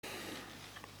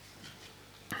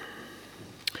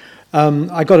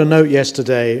I got a note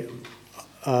yesterday,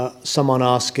 someone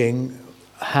asking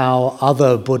how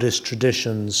other Buddhist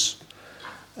traditions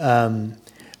are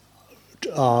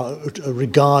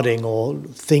regarding or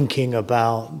thinking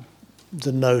about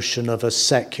the notion of a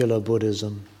secular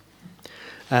Buddhism.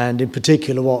 And in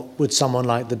particular, what would someone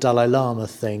like the Dalai Lama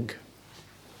think?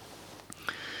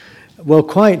 Well,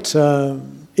 quite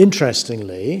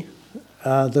interestingly,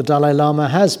 the Dalai Lama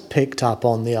has picked up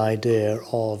on the idea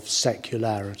of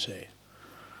secularity.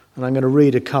 And I'm going to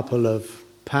read a couple of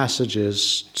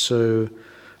passages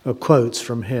quotes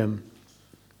from him.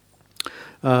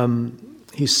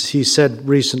 He said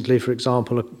recently, for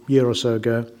example, a year or so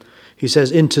ago, he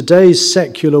says, "In today's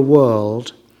secular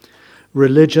world,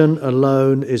 religion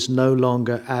alone is no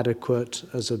longer adequate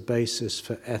as a basis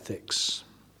for ethics.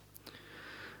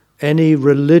 Any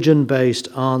religion-based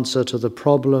answer to the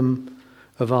problem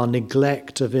of our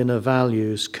neglect of inner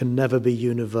values can never be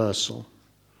universal,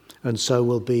 and so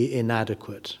will be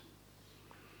inadequate.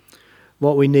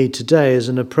 What we need today is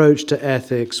an approach to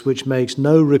ethics which makes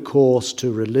no recourse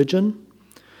to religion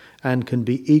and can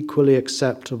be equally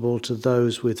acceptable to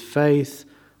those with faith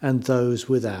and those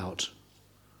without.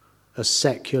 A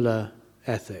secular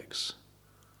ethics."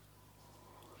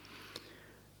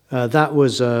 That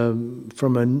was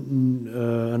from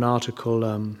an article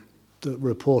that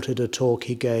reported a talk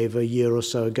he gave a year or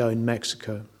so ago in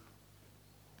Mexico.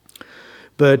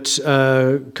 But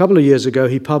a couple of years ago,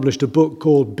 he published a book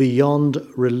called Beyond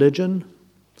Religion,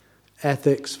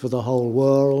 Ethics for the Whole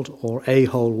World, or A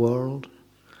Whole World,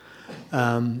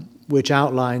 which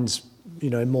outlines,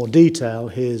 in more detail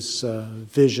his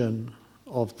vision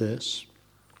of this.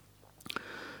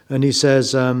 And he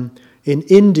says, in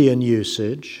Indian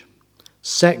usage,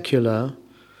 secular,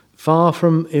 far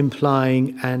from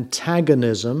implying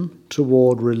antagonism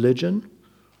toward religion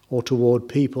or toward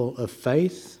people of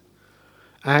faith,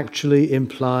 actually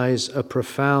implies a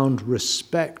profound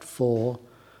respect for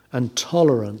and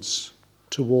tolerance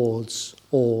towards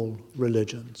all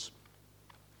religions.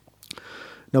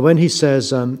 Now, when he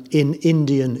says in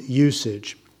Indian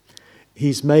usage,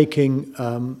 he's making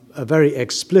a very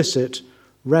explicit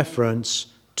reference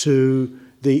to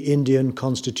the Indian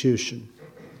Constitution,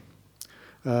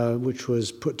 which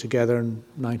was put together in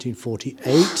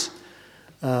 1948.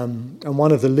 And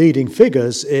one of the leading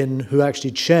figures who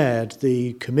actually chaired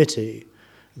the committee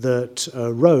that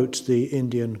wrote the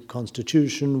Indian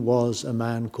Constitution was a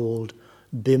man called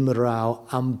Bhimrao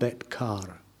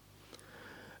Ambedkar.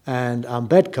 And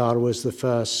Ambedkar was the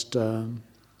first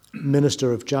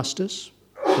Minister of Justice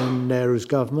in Nehru's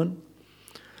government.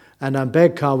 And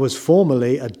Ambedkar was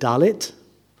formerly a Dalit,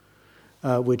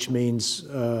 which means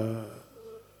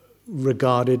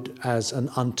regarded as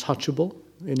an untouchable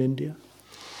in India.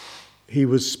 He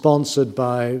was sponsored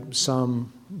by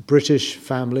some British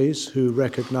families who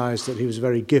recognized that he was a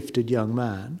very gifted young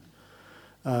man.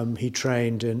 He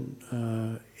trained in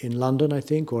London, I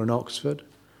think, or in Oxford,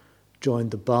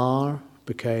 joined the bar,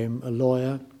 became a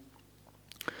lawyer,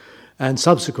 and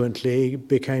subsequently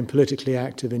became politically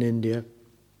active in India.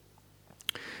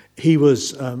 He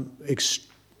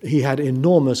had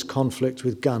enormous conflict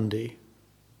with Gandhi.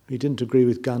 He didn't agree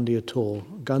with Gandhi at all.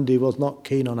 Gandhi was not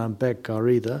keen on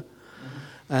Ambedkar either.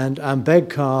 And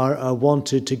Ambedkar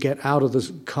wanted to get out of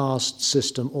the caste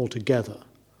system altogether.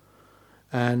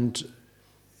 And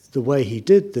the way he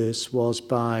did this was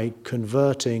by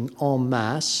converting en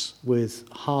masse with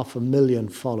 500,000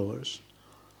 followers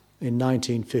in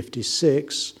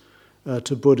 1956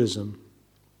 to Buddhism.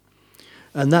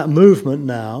 And that movement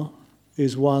now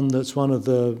is that's one of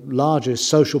the largest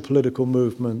social political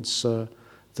movements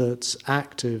that's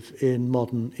active in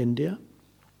modern India,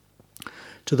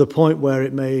 to the point where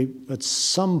it may, at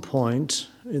some point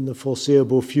in the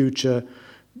foreseeable future,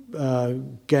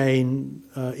 gain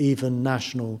even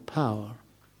national power.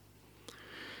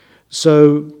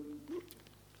 So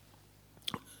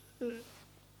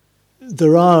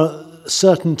there are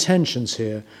certain tensions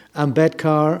here.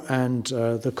 Ambedkar and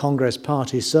the Congress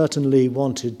Party certainly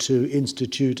wanted to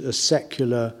institute a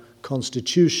secular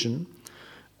constitution,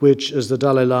 which, as the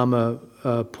Dalai Lama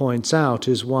points out,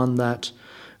 is one that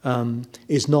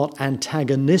is not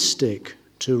antagonistic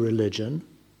to religion.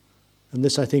 And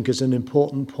this, I think, is an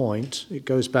important point. It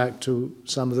goes back to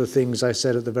some of the things I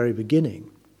said at the very beginning.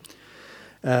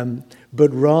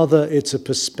 But rather, it's a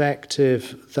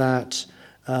perspective that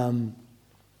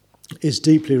is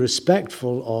deeply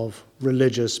respectful of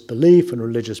religious belief and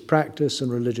religious practice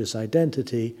and religious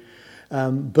identity,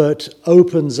 but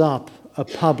opens up a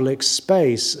public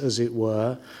space, as it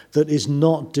were, that is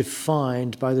not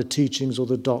defined by the teachings or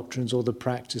the doctrines or the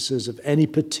practices of any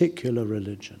particular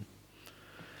religion.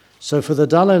 So for the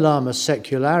Dalai Lama,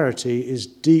 secularity is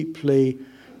deeply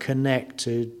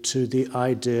connected to the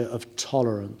idea of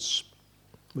tolerance,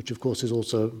 which of course is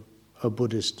also a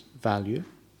Buddhist value.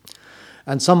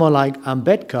 And someone like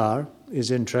Ambedkar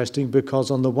is interesting because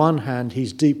on the one hand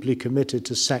he's deeply committed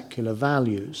to secular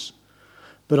values,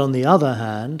 but on the other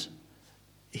hand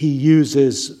he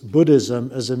uses Buddhism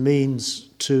as a means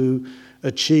to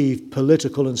achieve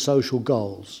political and social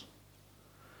goals.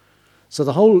 So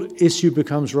the whole issue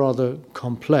becomes rather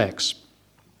complex.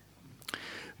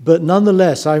 But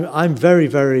nonetheless, I'm very,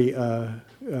 very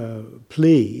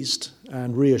pleased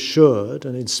and reassured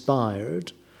and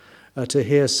inspired to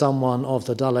hear someone of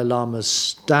the Dalai Lama's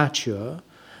stature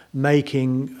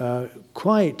making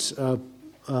quite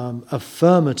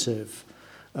affirmative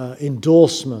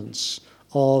endorsements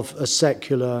of a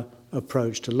secular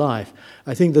approach to life.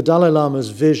 I think the Dalai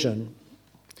Lama's vision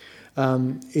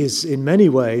is in many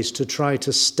ways to try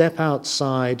to step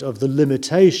outside of the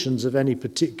limitations of any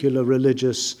particular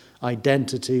religious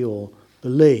identity or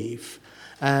belief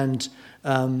and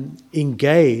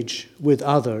engage with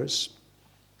others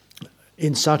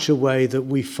in such a way that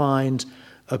we find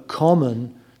a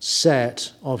common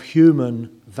set of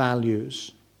human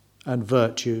values and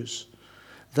virtues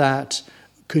that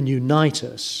can unite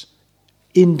us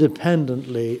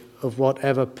independently of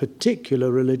whatever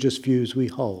particular religious views we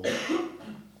hold.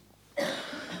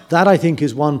 That, I think,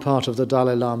 is one part of the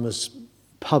Dalai Lama's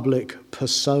public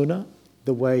persona,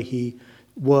 the way he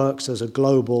works as a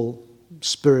global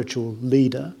spiritual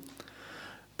leader.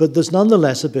 But there's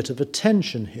nonetheless a bit of a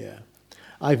tension here.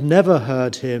 I've never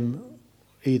heard him,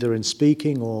 either in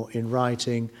speaking or in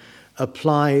writing,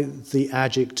 apply the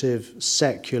adjective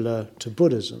secular to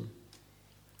Buddhism.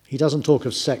 He doesn't talk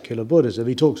of secular Buddhism.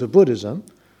 He talks of Buddhism,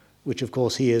 which of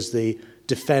course he is the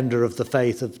defender of the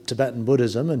faith of Tibetan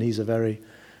Buddhism, and he's a very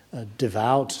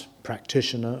devout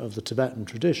practitioner of the Tibetan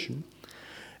tradition.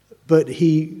 But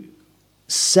he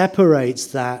separates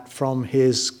that from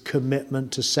his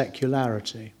commitment to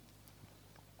secularity.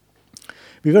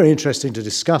 It'd be very interesting to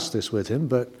discuss this with him,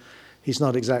 but he's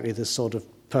not exactly the sort of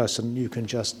person you can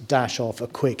just dash off a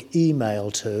quick email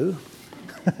to.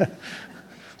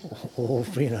 or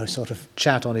sort of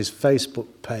chat on his Facebook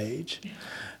page.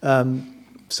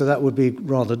 So that would be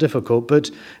rather difficult.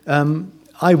 But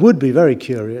I would be very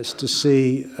curious to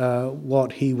see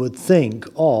what he would think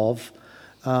of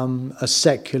a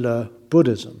secular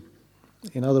Buddhism.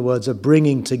 In other words, a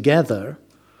bringing together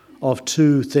of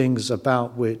two things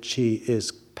about which he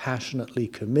is passionately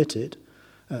committed,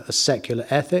 a secular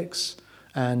ethics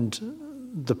and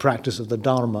the practice of the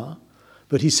Dharma,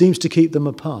 but he seems to keep them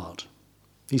apart.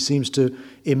 He seems to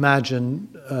imagine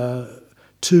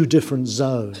two different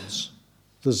zones.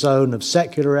 The zone of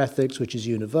secular ethics, which is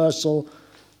universal,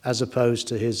 as opposed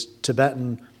to his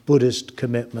Tibetan Buddhist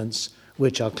commitments,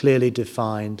 which are clearly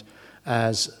defined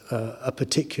as a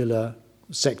particular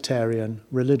sectarian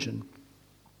religion.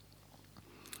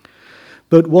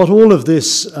 But what all of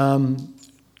this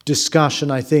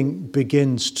discussion, I think,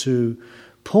 begins to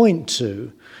point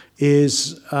to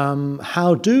is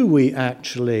how do we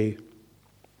actually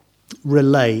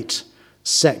relate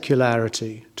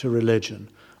secularity to religion?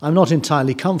 I'm not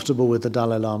entirely comfortable with the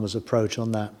Dalai Lama's approach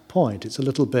on that point. It's a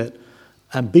little bit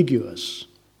ambiguous.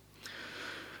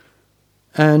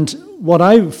 And what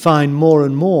I find more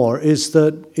and more is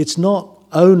that it's not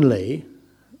only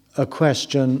a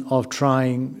question of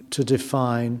trying to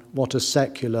define what a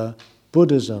secular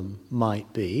Buddhism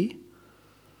might be.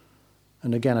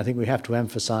 And again, I think we have to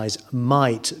emphasize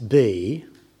might be.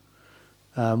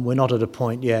 We're not at a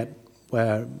point yet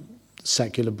where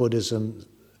secular Buddhism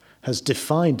has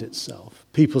defined itself.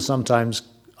 People sometimes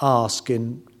ask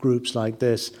in groups like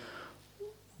this,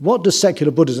 what does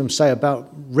secular Buddhism say about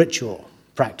ritual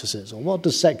practices? Or what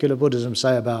does secular Buddhism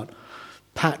say about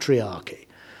patriarchy?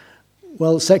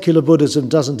 Well, secular Buddhism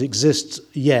doesn't exist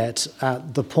yet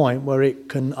at the point where it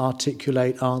can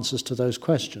articulate answers to those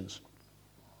questions.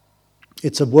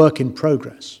 It's a work in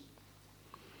progress.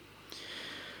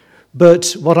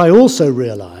 But what I also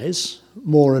realize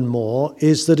more and more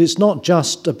is that it's not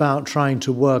just about trying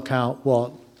to work out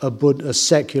what a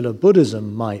secular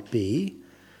Buddhism might be.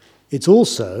 It's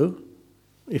also,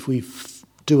 if we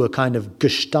do a kind of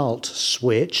gestalt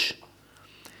switch,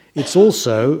 it's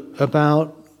also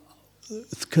about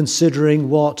considering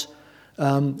what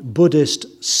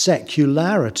Buddhist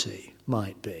secularity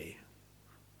might be.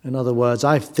 In other words,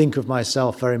 I think of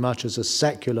myself very much as a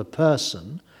secular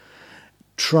person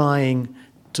trying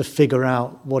to figure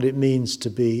out what it means to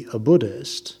be a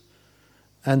Buddhist,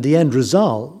 and the end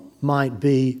result might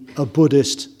be a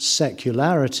Buddhist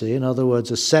secularity, in other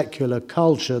words, a secular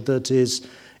culture that is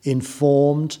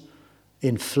informed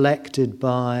inflected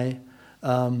by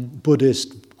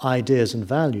Buddhist ideas and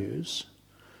values,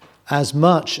 as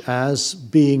much as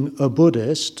being a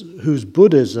Buddhist whose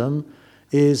Buddhism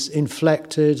is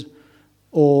inflected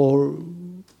or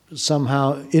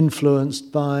somehow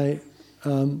influenced by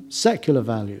secular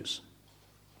values.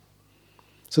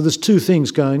 So there's two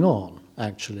things going on,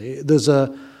 actually.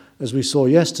 As we saw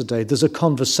yesterday, there's a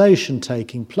conversation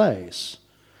taking place,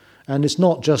 and it's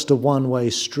not just a one-way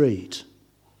street.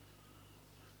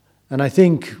 And I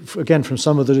think, again, from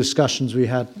some of the discussions we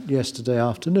had yesterday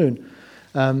afternoon,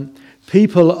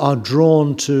 people are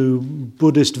drawn to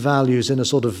Buddhist values in a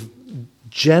sort of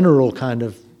general kind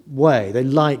of way. They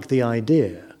like the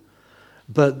idea,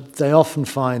 but they often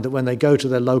find that when they go to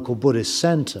their local Buddhist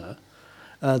center,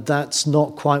 that's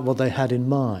not quite what they had in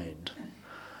mind.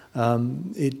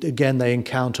 Again, they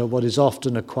encounter what is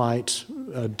often a quite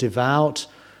devout,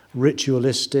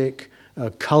 ritualistic,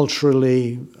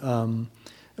 culturally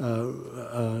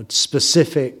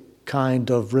specific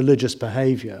kind of religious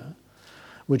behavior,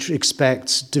 which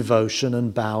expects devotion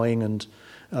and bowing and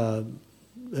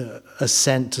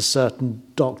assent to certain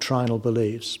doctrinal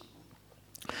beliefs,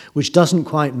 which doesn't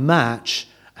quite match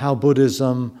how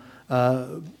Buddhism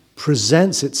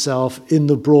presents itself in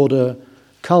the broader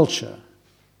culture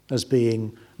as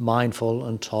being mindful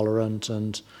and tolerant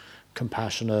and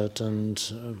compassionate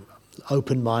and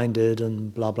open-minded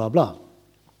and blah, blah, blah.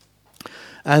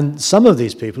 And some of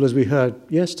these people, as we heard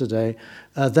yesterday,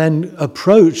 then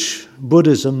approach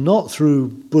Buddhism not through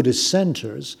Buddhist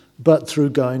centers, but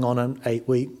through going on an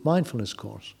 8-week mindfulness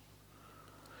course.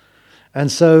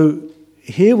 And so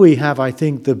here we have, I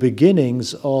think, the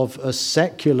beginnings of a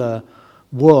secular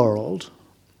world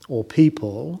or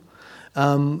people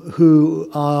who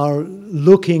are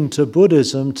looking to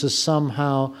Buddhism to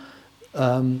somehow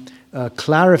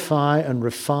clarify and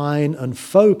refine and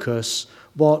focus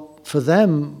what for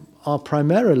them are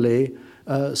primarily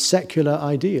secular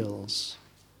ideals,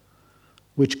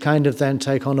 which kind of then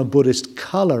take on a Buddhist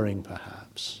colouring,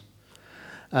 perhaps,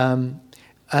 and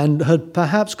had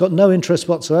perhaps got no interest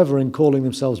whatsoever in calling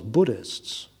themselves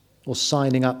Buddhists or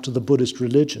signing up to the Buddhist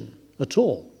religion at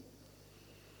all.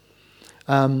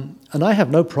 And I have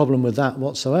no problem with that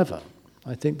whatsoever.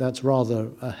 I think that's rather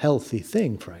a healthy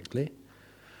thing, frankly.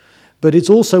 But it's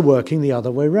also working the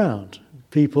other way round.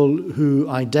 People who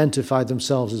identify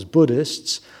themselves as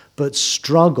Buddhists but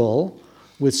struggle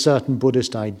with certain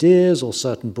Buddhist ideas or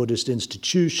certain Buddhist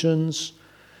institutions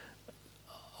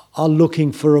are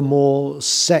looking for a more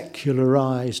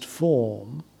secularized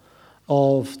form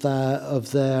of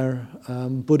their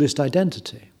Buddhist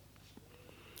identity.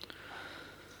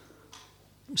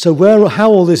 So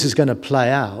how all this is going to play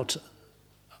out,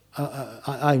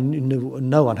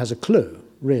 no one has a clue,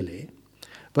 really.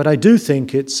 But I do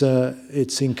think it's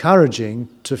encouraging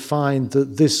to find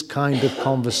that this kind of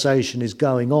conversation is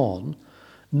going on,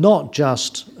 not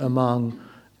just among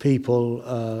people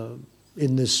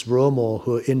in this room or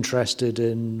who are interested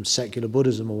in secular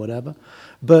Buddhism or whatever,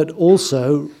 but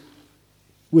also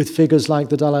with figures like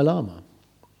the Dalai Lama.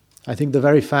 I think the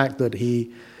very fact that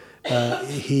he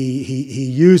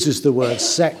uses the word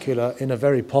secular in a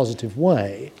very positive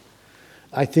way,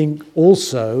 I think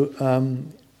also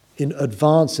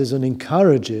advances and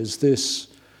encourages this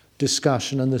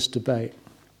discussion and this debate.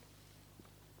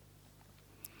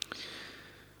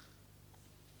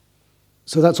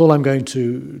 So that's all I'm going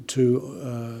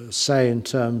to say in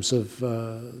terms of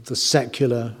the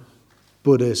secular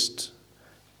Buddhist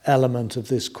element of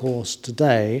this course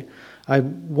today. I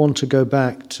want to go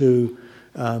back to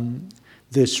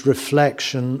this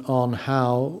reflection on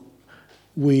how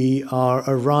we are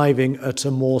arriving at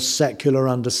a more secular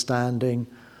understanding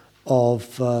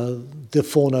of the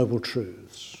Four Noble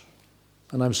Truths.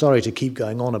 And I'm sorry to keep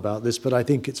going on about this, but I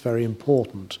think it's very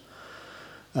important.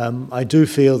 I do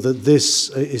feel that this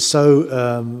is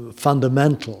so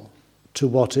fundamental to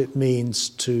what it means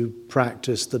to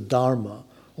practice the Dharma,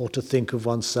 or to think of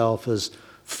oneself as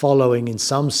following, in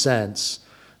some sense,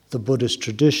 the Buddhist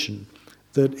tradition,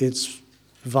 that it's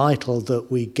vital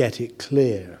that we get it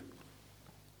clear.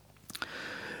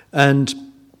 And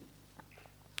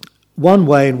one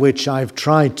way in which I've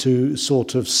tried to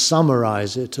sort of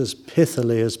summarize it as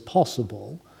pithily as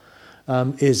possible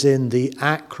is in the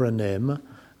acronym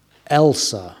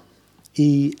ELSA,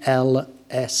 E-L-S-A.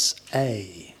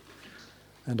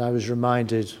 And I was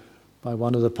reminded by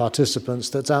one of the participants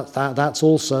that that's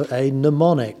also a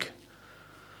mnemonic.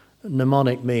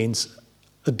 Mnemonic means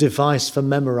a device for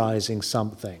memorizing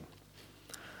something.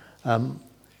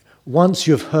 Once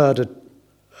you've heard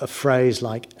a phrase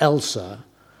like ELSA,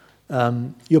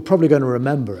 you're probably going to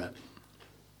remember it.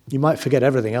 You might forget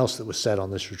everything else that was said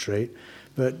on this retreat,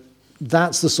 but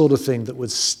that's the sort of thing that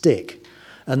would stick.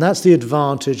 And that's the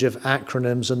advantage of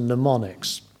acronyms and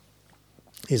mnemonics,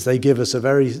 is they give us a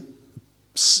very,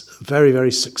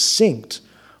 very succinct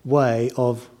way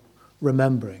of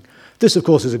remembering. This, of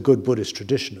course, is a good Buddhist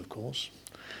tradition, of course.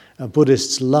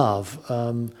 Buddhists love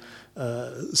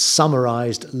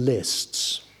summarized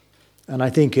lists. And I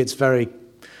think it's very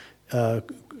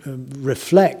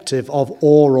reflective of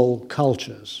oral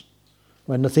cultures.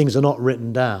 When the things are not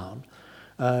written down,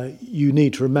 you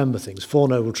need to remember things. 4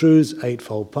 Noble Truths,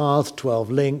 Eightfold Path,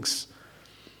 12 Links.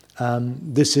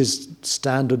 This is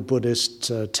standard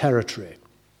Buddhist territory.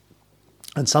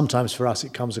 And sometimes for us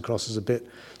it comes across as a bit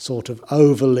sort of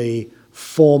overly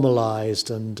formalized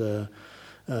and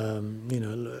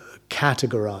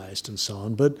categorized and so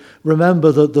on. But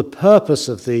remember that the purpose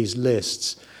of these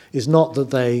lists is not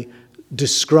that they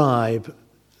describe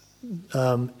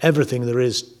everything there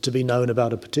is to be known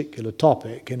about a particular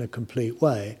topic in a complete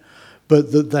way,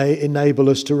 but that they enable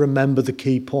us to remember the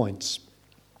key points.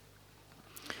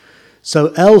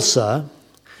 So ELSA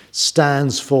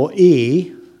stands for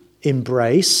E,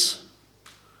 embrace,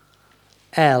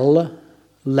 L,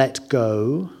 let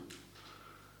go,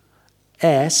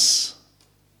 S,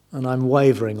 and I'm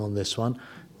wavering on this one,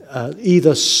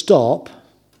 either stop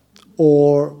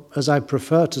or, as I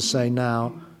prefer to say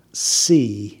now,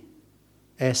 see,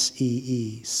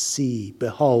 S-E-E, see,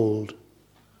 behold,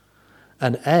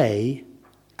 and A,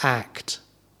 act.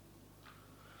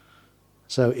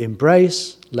 So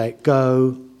embrace, let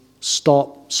go,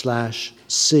 stop /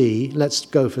 see, let's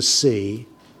go for C,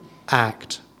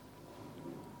 act.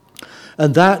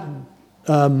 And that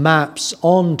maps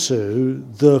onto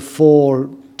the 4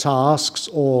 tasks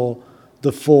or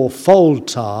the 4-fold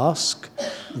task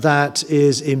that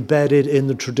is embedded in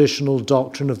the traditional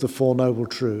doctrine of the 4 Noble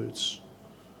Truths.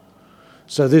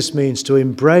 So this means to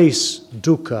embrace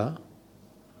dukkha,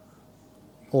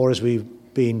 or as we've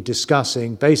been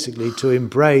discussing, basically to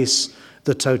embrace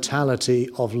the totality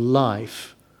of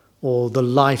life, or the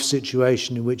life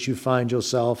situation in which you find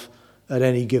yourself at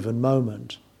any given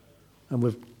moment. And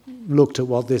we've looked at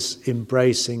what this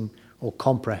embracing or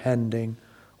comprehending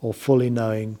or fully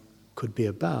knowing could be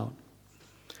about.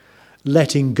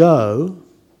 Letting go,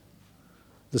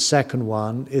 the second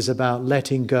one, is about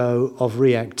letting go of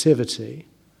reactivity,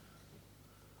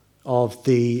 of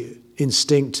the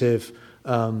instinctive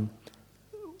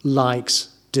likes,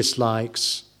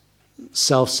 dislikes,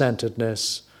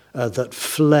 self-centeredness that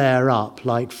flare up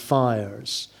like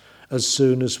fires as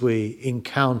soon as we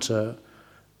encounter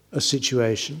a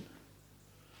situation.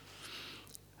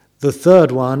 The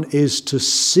third one is to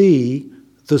see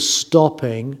the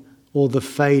stopping or the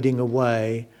fading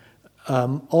away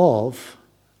of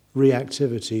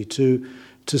reactivity,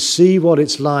 to see what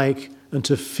it's like and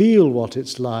to feel what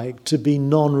it's like to be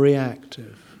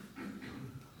non-reactive.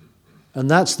 And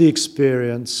that's the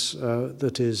experience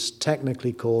that is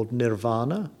technically called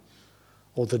nirvana,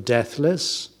 or the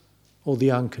deathless, or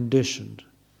the unconditioned.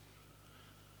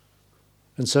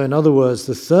 And so, in other words,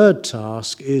 the third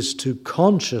task is to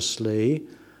consciously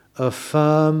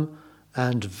affirm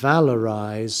and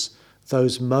valorize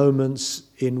those moments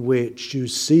in which you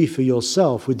see for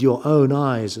yourself, with your own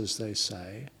eyes, as they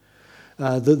say,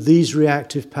 that these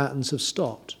reactive patterns have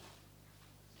stopped.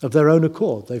 Of their own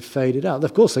accord, they've faded out.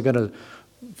 Of course, they're going to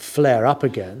flare up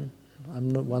again.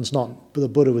 The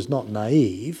Buddha was not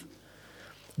naive,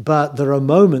 but there are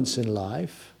moments in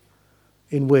life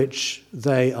in which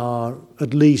they are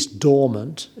at least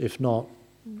dormant, if not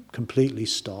completely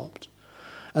stopped.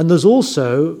 And there's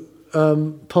also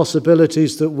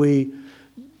possibilities that we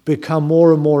become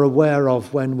more and more aware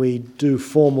of when we do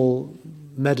formal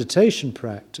meditation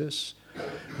practice,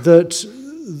 that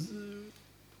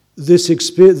this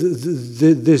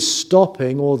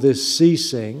stopping or this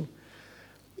ceasing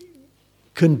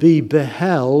can be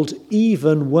beheld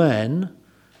even when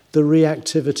the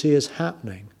reactivity is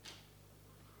happening.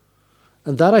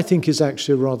 And that, I think, is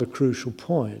actually a rather crucial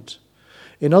point.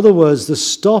 In other words, the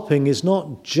stopping is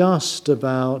not just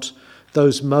about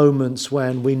those moments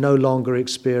when we no longer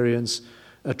experience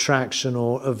attraction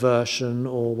or aversion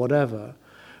or whatever,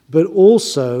 but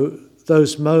also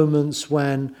those moments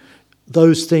when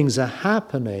those things are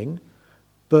happening,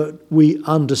 but we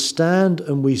understand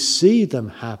and we see them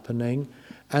happening,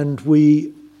 and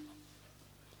we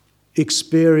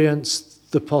experience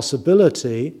the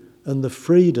possibility and the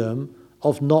freedom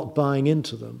of not buying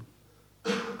into them.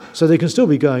 So they can still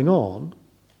be going on,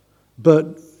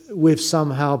 but we've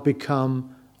somehow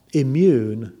become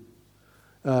immune.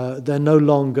 They're no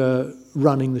longer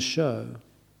running the show.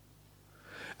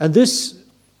 And this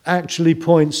actually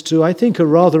points to, I think, a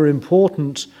rather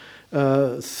important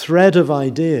thread of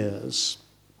ideas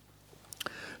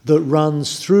that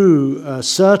runs through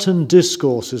certain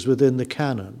discourses within the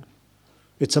canon.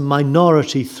 It's a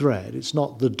minority thread. It's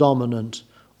not the dominant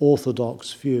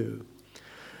orthodox view.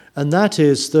 And that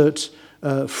is that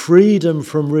freedom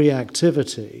from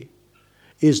reactivity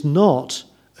is not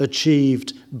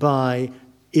achieved by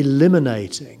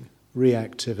eliminating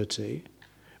reactivity,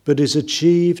 but is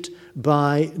achieved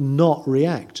by not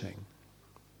reacting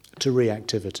to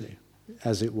reactivity,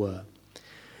 as it were.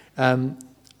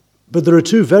 But there are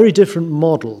two very different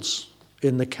models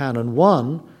in the canon.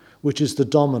 One, which is the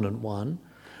dominant one,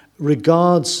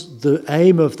 regards the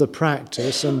aim of the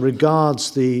practice and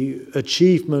regards the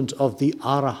achievement of the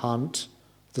arahant,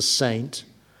 the saint,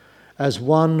 as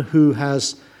one who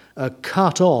has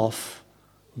cut off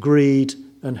greed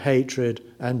and hatred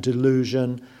and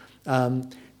delusion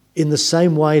in the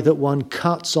same way that one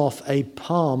cuts off a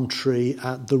palm tree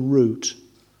at the root.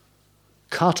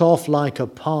 Cut off like a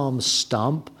palm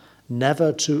stump,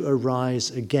 never to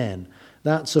arise again.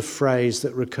 That's a phrase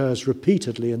that recurs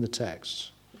repeatedly in the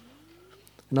text.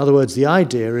 In other words, the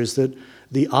idea is that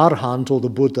the Arhant or the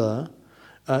Buddha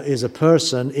is a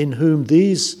person in whom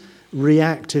these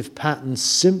reactive patterns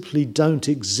simply don't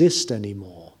exist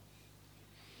anymore.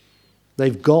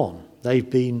 They've gone. They've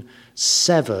been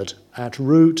severed at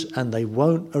root and they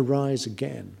won't arise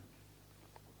again.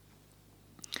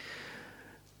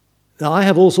 Now, I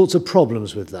have all sorts of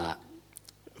problems with that.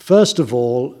 First of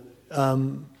all,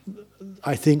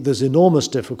 I think there's enormous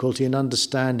difficulty in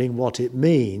understanding what it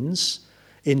means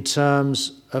in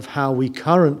terms of how we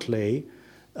currently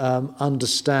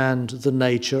understand the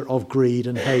nature of greed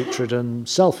and hatred and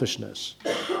selfishness.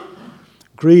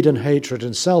 Greed and hatred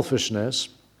and selfishness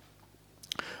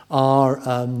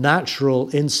are natural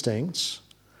instincts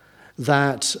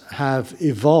that have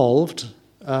evolved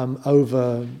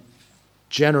over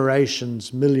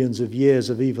generations, millions of years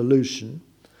of evolution,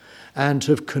 and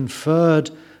have conferred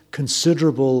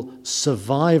considerable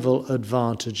survival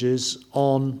advantages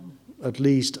on at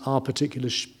least our particular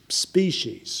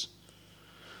species.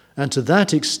 And to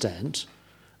that extent,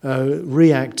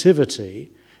 reactivity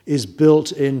is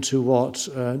built into what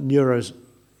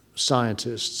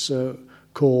neuroscientists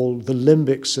call the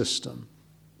limbic system.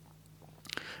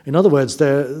 In other words,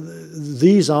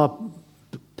 these are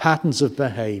patterns of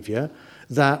behavior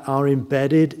that are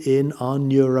embedded in our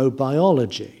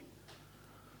neurobiology.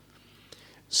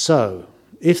 So,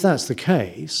 if that's the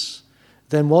case,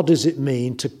 then what does it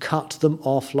mean to cut them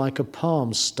off like a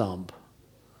palm stump?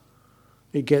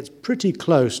 It gets pretty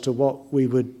close to what we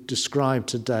would describe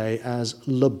today as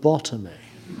lobotomy.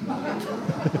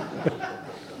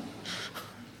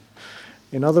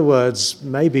 In other words,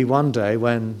 maybe one day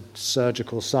when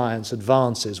surgical science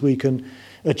advances, we can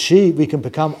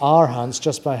become arhants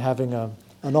just by having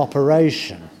an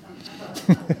operation.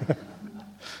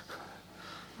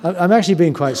 I'm actually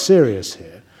being quite serious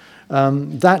here.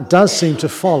 That does seem to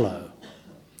follow.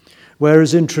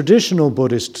 Whereas in traditional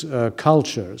Buddhist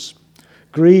cultures,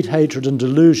 greed, hatred, and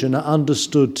delusion are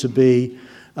understood to be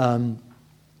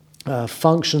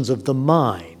functions of the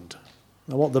mind.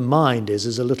 Now, what the mind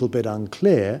is a little bit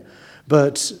unclear,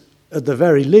 but at the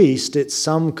very least, it's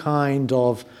some kind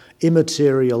of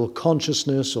immaterial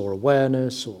consciousness or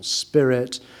awareness or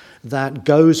spirit that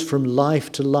goes from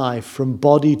life to life, from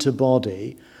body to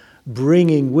body,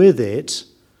 bringing with it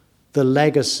the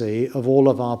legacy of all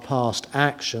of our past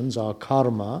actions, our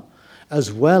karma,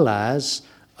 as well as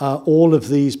all of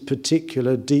these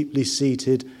particular deeply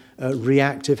seated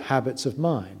reactive habits of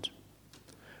mind.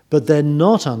 But they're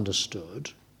not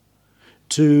understood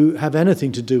to have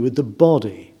anything to do with the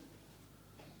body.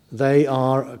 They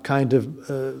are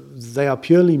they are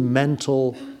purely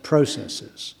mental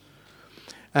processes.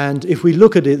 And if we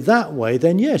look at it that way,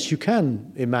 then yes, you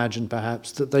can imagine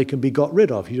perhaps that they can be got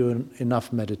rid of. You do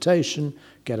enough meditation,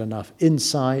 get enough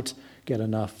insight, get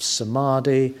enough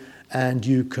samadhi, and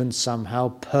you can somehow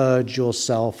purge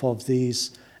yourself of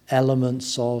these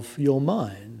elements of your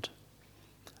mind.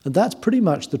 And that's pretty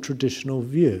much the traditional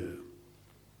view.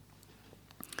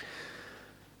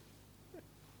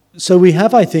 So we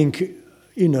have, I think,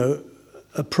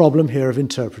 a problem here of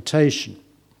interpretation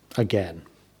again.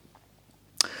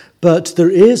 But there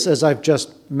is, as I've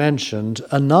just mentioned,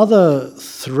 another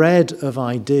thread of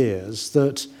ideas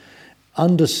that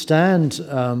understand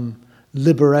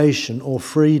liberation or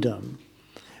freedom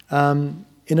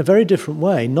in a very different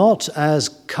way, not as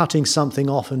cutting something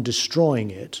off and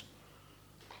destroying it,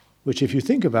 which, if you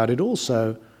think about it,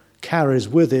 also carries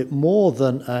with it more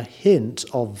than a hint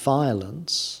of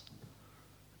violence,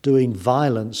 doing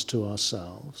violence to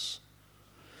ourselves,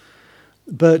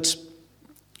 But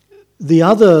the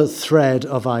other thread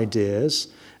of ideas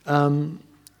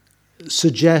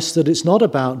suggests that it's not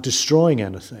about destroying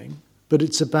anything, but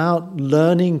it's about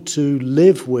learning to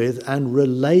live with and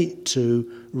relate to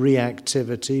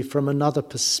reactivity from another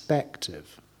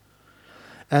perspective.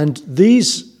 And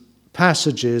these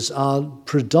passages are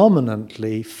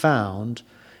predominantly found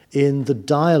in the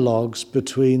dialogues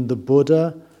between the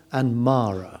Buddha and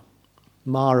Mara.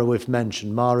 Mara we've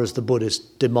mentioned. Mara is the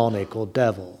Buddhist demonic or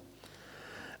devil.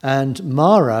 And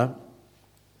Mara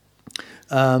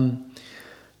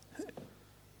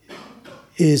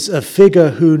is a figure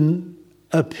who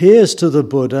appears to the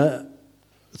Buddha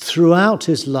throughout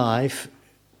his life,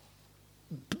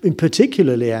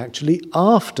 particularly actually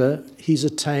after he's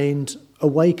attained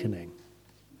awakening,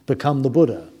 become the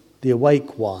Buddha, the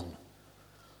awake one.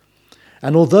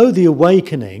 And although the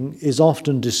awakening is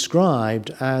often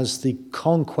described as the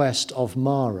conquest of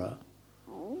Mara,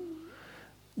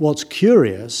 what's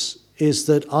curious is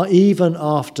that even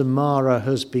after Mara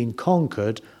has been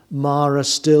conquered, Mara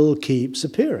still keeps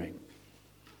appearing.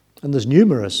 And there's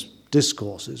numerous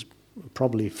discourses,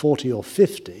 probably 40 or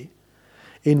 50,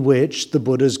 in which the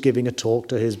Buddha's giving a talk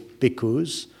to his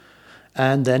bhikkhus,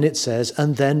 and then it says,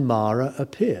 and then Mara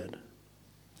appeared.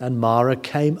 And Mara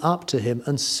came up to him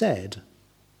and said.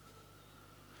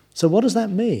 So what does that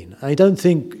mean? I don't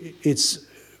think it's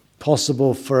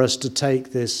possible for us to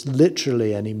take this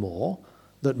literally anymore,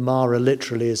 that Mara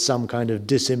literally is some kind of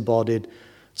disembodied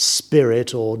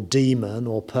spirit or demon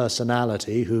or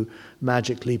personality who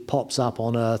magically pops up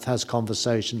on earth, has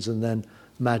conversations, and then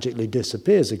magically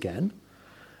disappears again.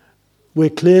 We're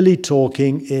clearly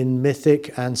talking in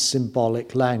mythic and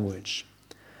symbolic language.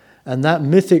 And that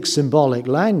mythic symbolic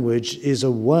language is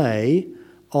a way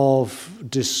of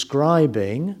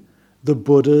describing the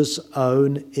Buddha's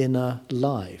own inner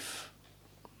life.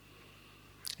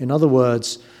 In other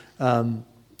words,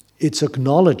 it's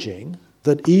acknowledging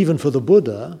that even for the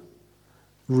Buddha,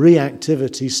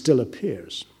 reactivity still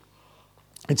appears.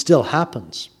 It still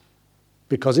happens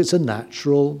because it's a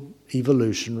natural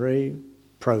evolutionary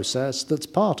process that's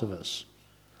part of us.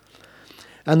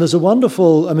 And there's a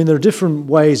wonderful, there are different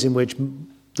ways in which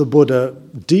the Buddha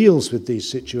deals with these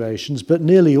situations, but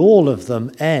nearly all of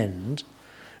them end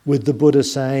with the Buddha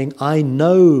saying, I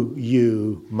know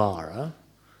you, Mara,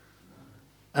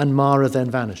 and Mara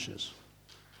then vanishes.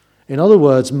 In other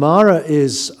words, Mara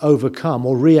is overcome,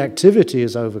 or reactivity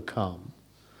is overcome,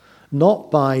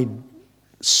 not by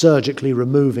surgically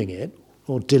removing it,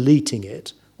 or deleting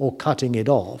it, or cutting it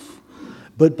off,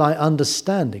 but by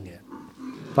understanding it,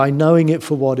 by knowing it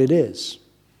for what it is.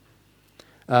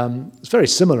 It's very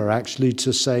similar, actually,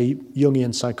 to, say,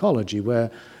 Jungian psychology,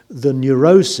 where the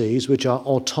neuroses, which are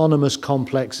autonomous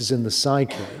complexes in the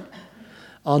psyche,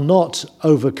 are not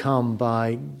overcome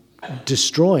by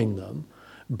destroying them,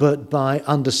 but by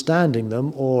understanding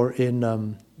them, or in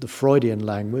the Freudian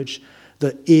language,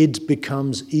 the id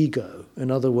becomes ego.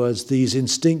 In other words, these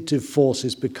instinctive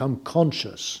forces become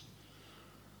conscious.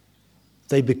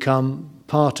 They become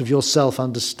part of your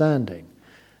self-understanding.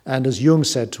 And as Jung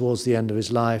said towards the end of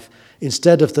his life,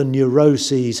 instead of the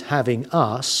neuroses having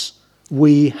us,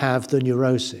 we have the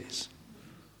neuroses.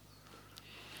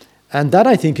 And that,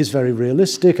 I think, is very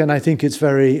realistic, and I think it's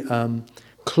very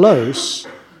close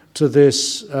to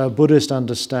this Buddhist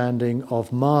understanding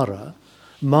of Mara.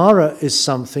 Mara is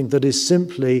something that is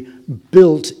simply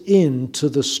built into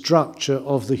the structure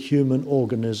of the human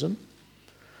organism.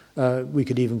 We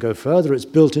could even go further. It's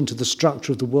built into the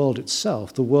structure of the world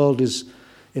itself. The world is,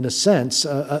 in a sense,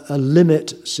 a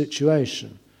limit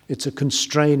situation. It's a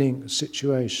constraining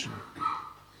situation.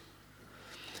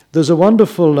 There's a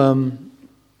wonderful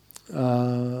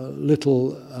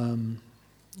little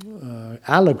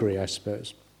allegory, I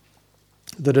suppose,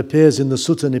 that appears in the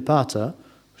Sutta Nipata,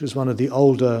 which is one of the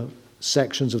older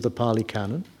sections of the Pali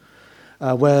Canon,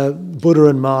 where Buddha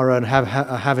and Mara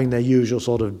are having their usual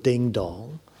sort of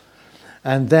ding-dong.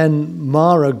 And then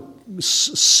Mara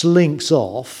slinks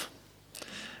off,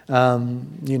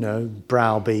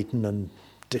 browbeaten and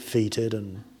defeated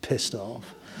and pissed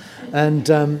off. And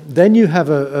then you have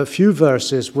a few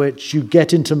verses which you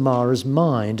get into Mara's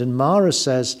mind. And Mara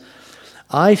says,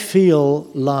 I feel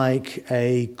like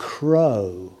a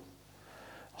crow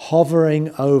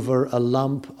hovering over a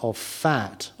lump of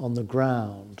fat on the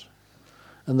ground.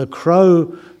 And the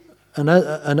crow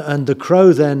and the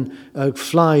crow then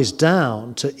flies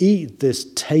down to eat this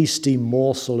tasty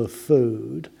morsel of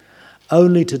food,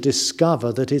 only to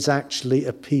discover that it's actually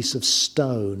a piece of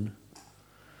stone.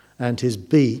 And his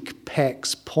beak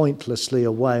pecks pointlessly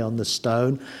away on the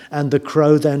stone, and the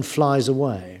crow then flies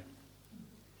away.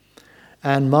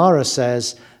 And Mara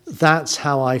says, that's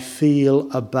how I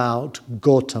feel about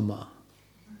Gautama.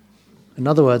 In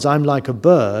other words, I'm like a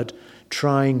bird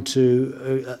trying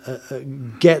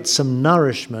to get some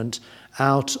nourishment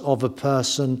out of a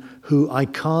person who I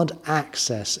can't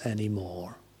access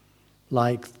anymore,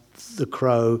 like the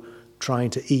crow trying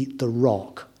to eat the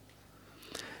rock.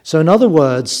 So in other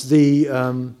words,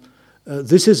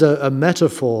 this is a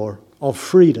metaphor of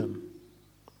freedom,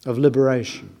 of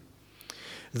liberation,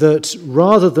 that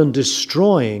rather than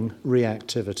destroying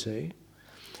reactivity,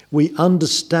 we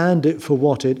understand it for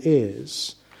what it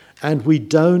is, and we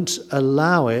don't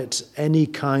allow it any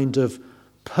kind of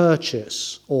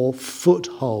purchase or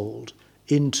foothold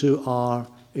into our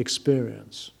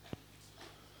experience.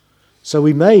 So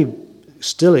we may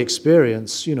still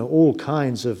experience, all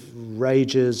kinds of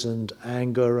rages and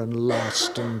anger and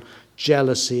lust and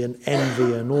jealousy and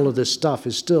envy, and all of this stuff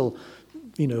is still,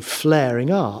 flaring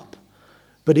up,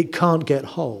 but it can't get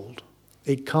hold.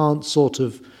 It can't sort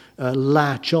of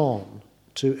latch on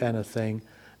to anything,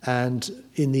 and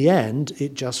in the end,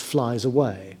 it just flies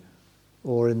away.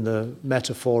 Or in the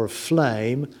metaphor of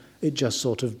flame, it just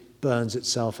sort of burns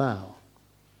itself out.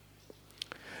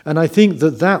 And I think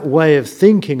that way of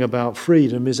thinking about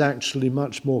freedom is actually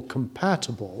much more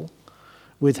compatible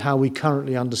with how we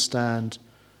currently understand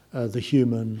the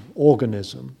human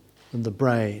organism and the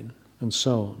brain and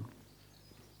so on.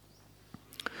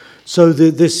 So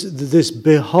this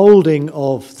beholding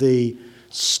of the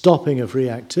stopping of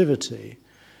reactivity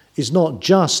is not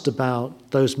just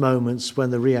about those moments when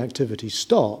the reactivity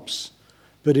stops,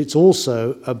 but it's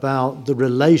also about the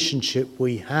relationship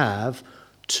we have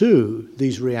to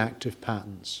these reactive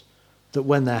patterns, that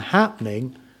when they're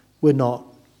happening, we're not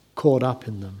caught up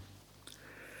in them.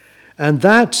 And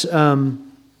that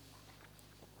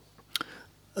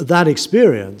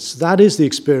experience, that is the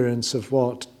experience of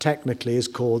what technically is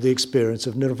called the experience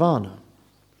of nirvana.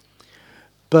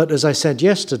 But as I said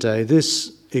yesterday,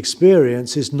 this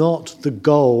experience is not the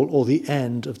goal or the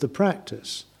end of the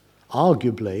practice.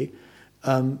 Arguably,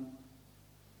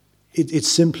 it's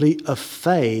simply a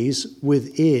phase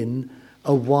within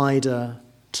a wider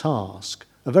task,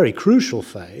 a very crucial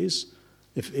phase.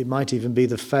 It might even be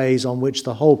the phase on which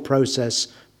the whole process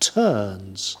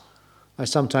turns. I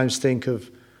sometimes think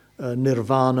of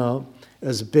nirvana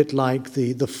as a bit like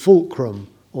the fulcrum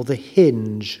or the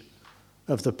hinge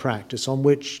of the practice on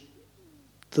which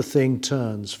the thing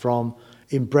turns from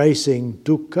embracing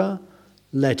dukkha,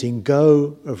 letting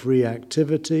go of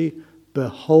reactivity,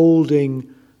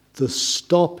 beholding the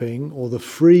stopping or the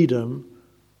freedom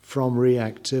from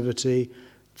reactivity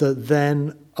that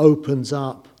then opens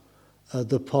up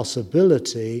the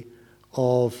possibility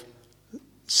of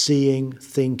seeing,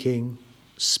 thinking,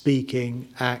 speaking,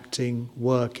 acting,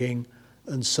 working,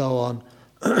 and so on,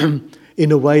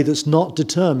 in a way that's not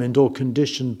determined or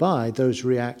conditioned by those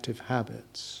reactive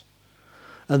habits.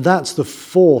 And that's the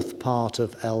fourth part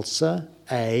of ELSA,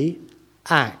 A,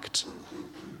 act.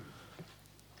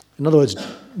 In other words,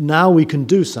 now we can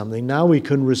do something, now we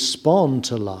can respond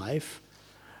to life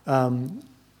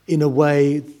in a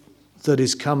way that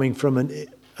is coming from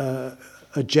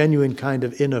a genuine kind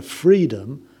of inner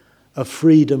freedom, a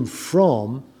freedom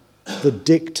from the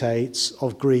dictates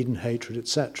of greed and hatred,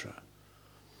 etc.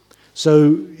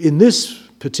 So in this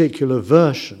particular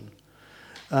version,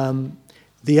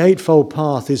 the Eightfold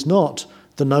Path is not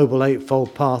the Noble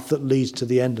Eightfold Path that leads to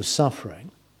the end of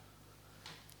suffering,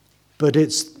 but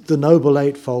it's the Noble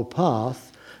Eightfold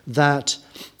Path that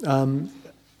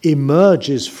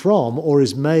emerges from or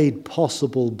is made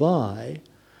possible by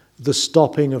the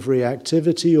stopping of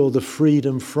reactivity or the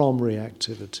freedom from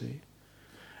reactivity.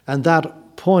 And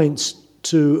that points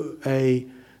to a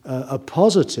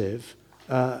positive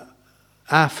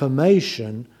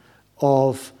affirmation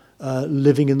of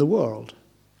living in the world,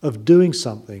 of doing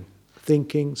something,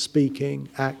 thinking, speaking,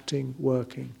 acting,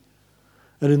 working.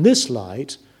 And in this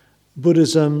light,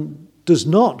 Buddhism does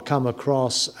not come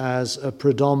across as a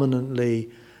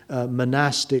predominantly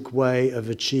monastic way of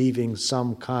achieving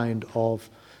some kind of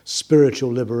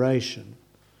spiritual liberation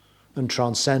and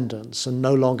transcendence and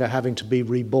no longer having to be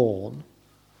reborn,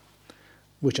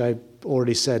 which I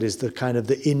already said is the kind of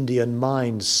the Indian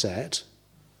mindset.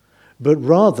 But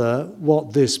rather,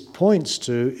 what this points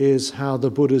to is how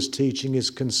the Buddha's teaching is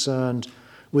concerned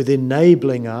with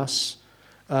enabling us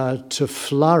to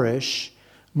flourish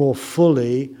more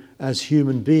fully as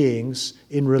human beings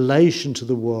in relation to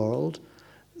the world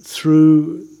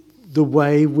through the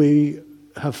way we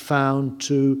have found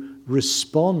to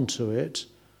respond to it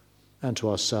and to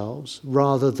ourselves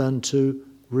rather than to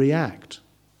react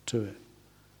to it.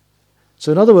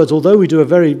 So in other words, although we do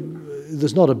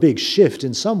there's not a big shift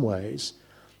in some ways,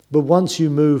 But once you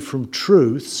move from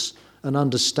truths and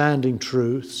understanding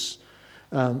truths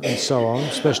and so on,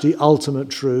 especially ultimate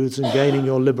truths and gaining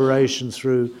your liberation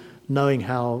through knowing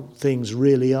how things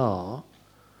really are,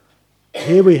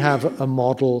 here we have a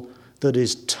model that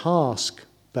is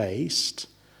task-based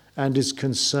and is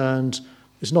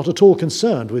not at all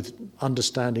concerned with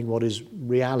understanding what is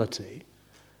reality.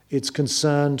 It's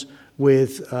concerned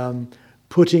with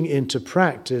putting into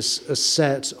practice a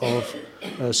set of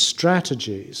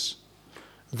strategies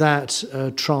that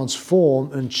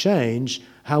transform and change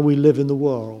how we live in the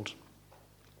world.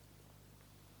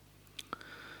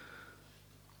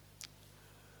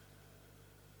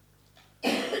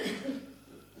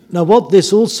 Now, what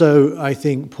this also, I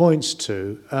think, points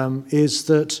to is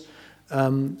that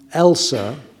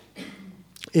Elsa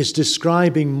is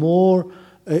describing more,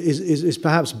 is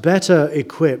perhaps better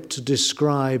equipped to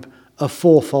describe a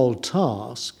fourfold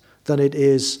task than it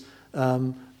is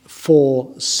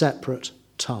four separate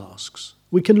tasks.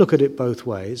 We can look at it both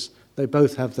ways. They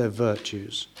both have their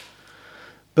virtues.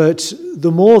 But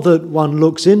the more that one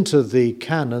looks into the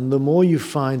canon, the more you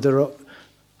find there are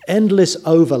endless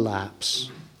overlaps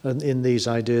in these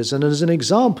ideas. And as an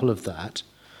example of that,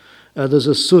 there's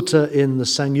a sutta in the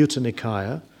Samyutta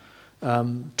Nikaya,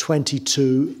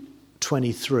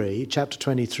 22:23, chapter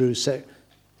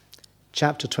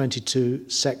 22,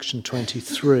 section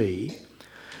 23,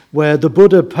 where the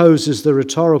Buddha poses the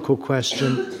rhetorical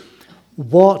question,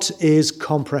 what is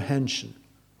comprehension?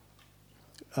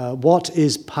 What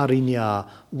is pariññā?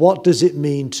 What does it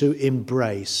mean to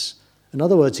embrace? In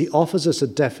other words, he offers us a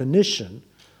definition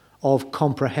of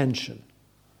comprehension,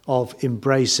 of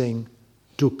embracing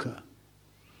dukkha.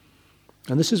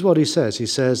 And this is what he says. He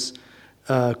says,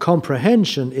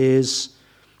 comprehension is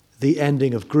the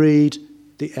ending of greed,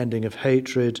 the ending of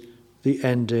hatred, the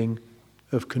ending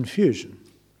of confusion.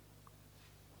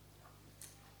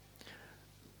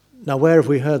 Now, where have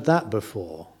we heard that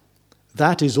before?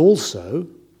 That is also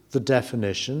the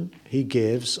definition he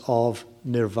gives of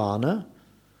nirvana.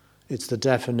 It's the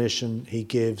definition he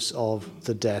gives of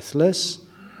the deathless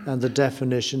and the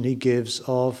definition he gives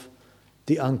of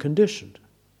the unconditioned.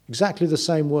 Exactly the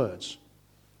same words.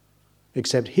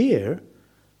 Except here,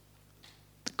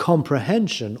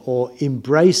 comprehension or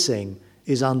embracing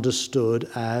is understood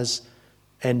as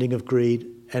ending of greed,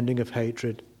 ending of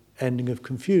hatred, ending of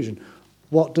confusion.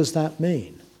 What does that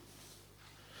mean?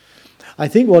 I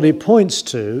think what it points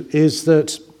to is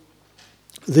that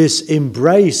this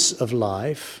embrace of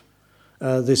life,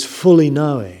 this fully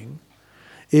knowing,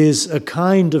 is a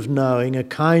kind of knowing, a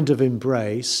kind of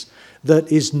embrace that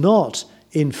is not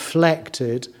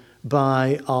inflected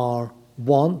by our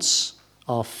wants,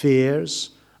 our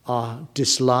fears, our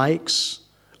dislikes,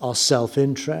 our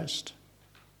self-interest.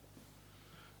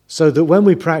 So that when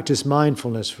we practice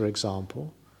mindfulness, for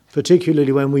example,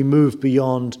 particularly when we move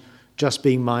beyond just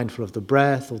being mindful of the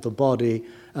breath or the body,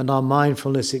 and our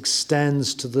mindfulness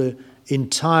extends to the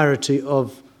entirety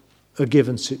of a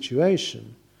given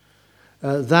situation,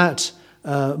 that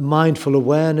mindful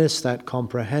awareness, that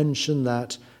comprehension,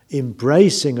 that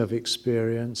embracing of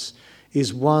experience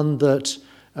is one that,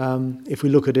 if we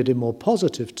look at it in more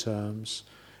positive terms,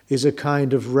 is a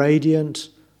kind of radiant,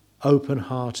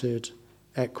 open-hearted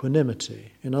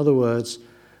equanimity. In other words,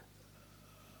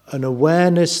 an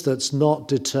awareness that's not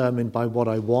determined by what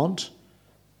I want.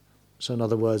 So in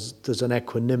other words, there's an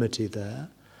equanimity there.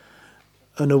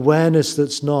 An awareness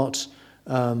that's not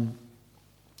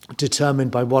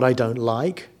determined by what I don't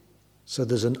like. So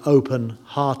there's an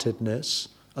open-heartedness,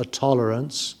 a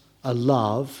tolerance, a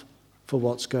love for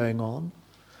what's going on.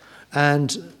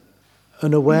 And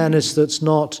an awareness that's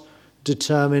not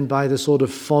determined by the sort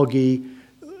of foggy,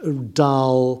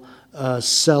 dull,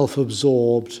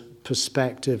 self-absorbed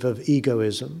perspective of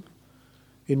egoism,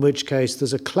 in which case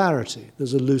there's a clarity,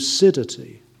 there's a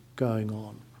lucidity going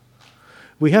on.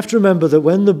 We have to remember that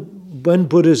when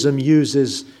Buddhism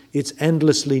uses its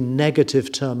endlessly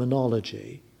negative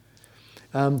terminology,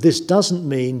 this doesn't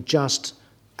mean just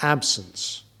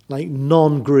absence, like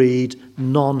non-greed,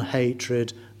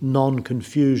 non-hatred,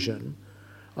 non-confusion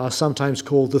are sometimes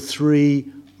called the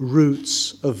three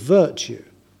roots of virtue.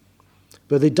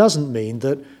 But it doesn't mean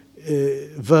that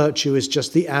virtue is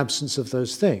just the absence of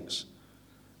those things.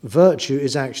 Virtue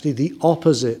is actually the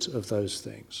opposite of those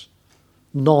things.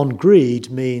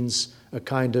 Non-greed means a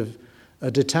kind of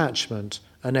a detachment,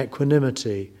 an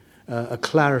equanimity, a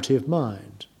clarity of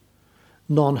mind.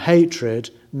 Non-hatred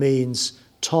means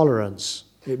tolerance,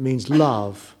 it means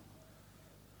love.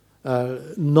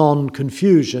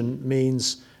 Non-confusion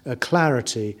means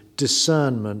clarity,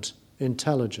 discernment,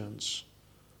 intelligence.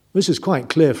 This is quite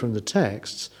clear from the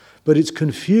texts, but it's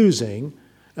confusing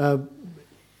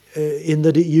in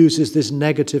that it uses this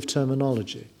negative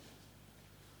terminology.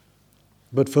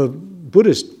 But for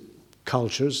Buddhist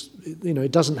cultures,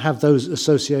 it doesn't have those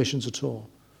associations at all.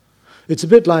 It's a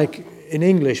bit like in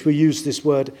English we use this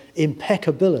word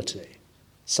impeccability.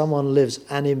 Someone lives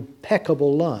an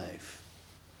impeccable life.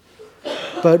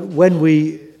 But when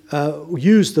we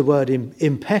use the word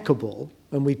impeccable,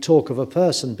 and we talk of a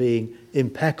person being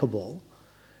impeccable,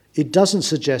 it doesn't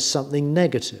suggest something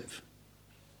negative,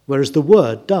 whereas the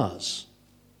word does.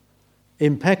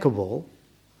 Impeccable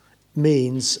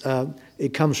means,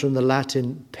 it comes from the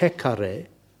Latin peccare,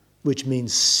 which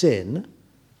means sin,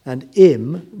 and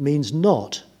means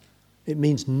not. It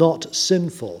means not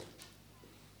sinful.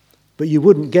 But you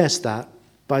wouldn't guess that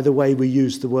by the way we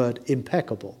use the word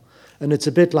impeccable. And it's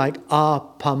a bit like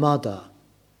apamada,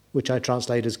 which I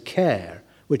translate as care,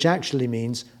 which actually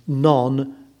means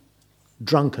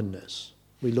non-drunkenness.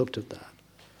 We looked at that.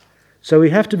 So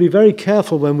we have to be very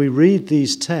careful when we read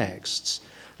these texts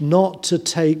not to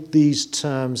take these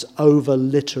terms over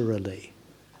literally.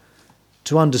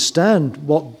 To understand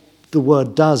what the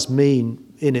word does mean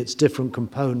in its different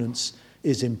components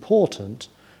is important,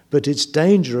 but it's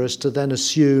dangerous to then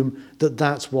assume that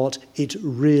that's what it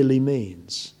really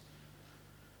means.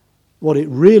 What it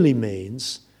really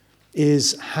means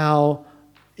is how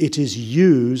it is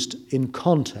used in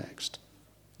context.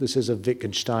 This is a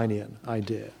Wittgensteinian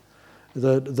idea.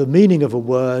 The meaning of a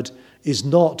word is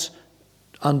not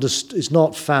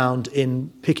found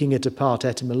in picking it apart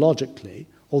etymologically,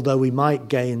 although we might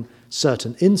gain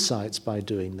certain insights by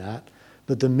doing that,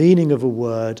 but the meaning of a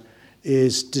word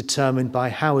is determined by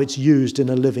how it's used in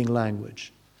a living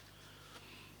language.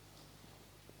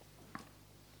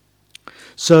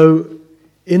 So,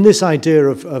 in this idea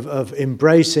of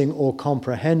embracing or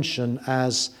comprehension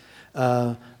as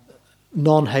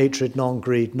non-hatred,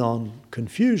 non-greed,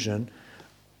 non-confusion,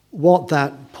 what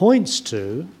that points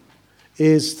to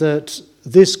is that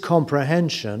this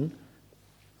comprehension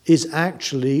is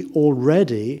actually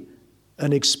already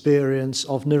an experience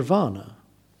of nirvana.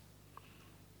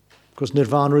 Because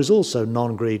nirvana is also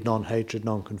non-greed, non-hatred,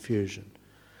 non-confusion.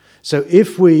 So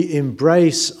if we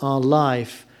embrace our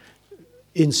life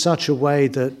in such a way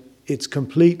that it's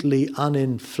completely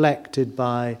uninflected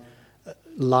by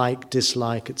like,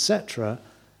 dislike, etc.,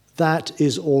 that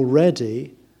is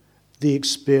already the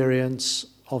experience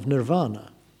of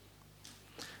nirvana.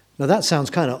 Now that sounds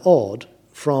kind of odd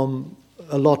from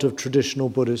a lot of traditional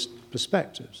Buddhist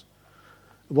perspectives.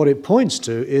 What it points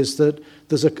to is that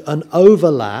there's an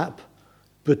overlap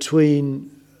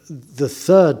between the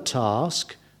third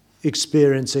task,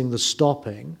 experiencing the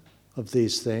stopping of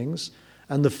these things,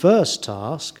 and the first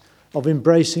task of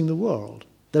embracing the world.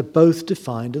 They're both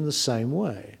defined in the same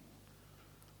way.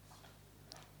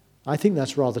 I think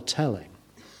that's rather telling.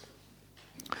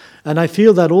 And I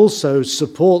feel that also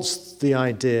supports the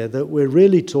idea that we're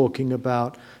really talking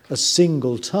about a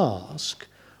single task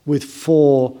with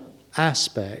 4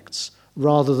 aspects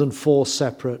rather than 4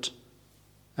 separate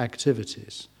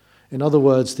activities. In other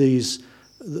words,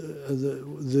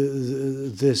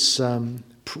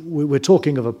 we're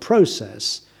talking of a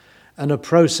process, and a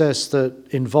process that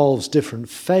involves different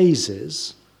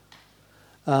phases,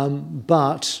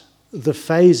 but the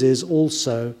phases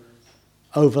also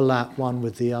overlap one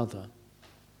with the other.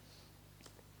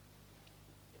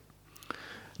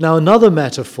 Now, another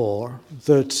metaphor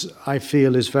that I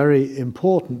feel is very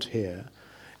important here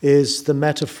is the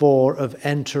metaphor of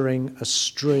entering a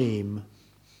stream.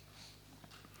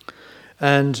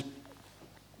 And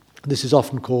this is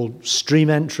often called stream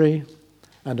entry,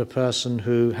 and a person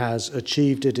who has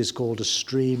achieved it is called a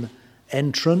stream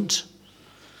entrant.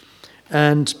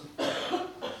 And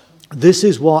this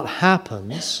is what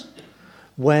happens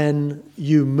when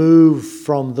you move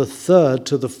from the third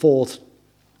to the fourth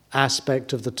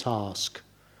aspect of the task.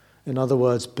 In other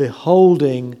words,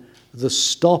 beholding the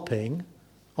stopping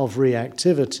of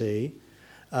reactivity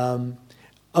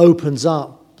opens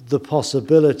up the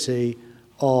possibility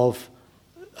of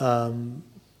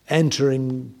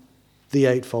entering the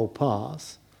Eightfold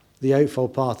Path. The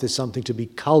Eightfold Path is something to be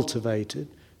cultivated,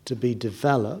 to be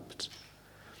developed.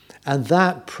 And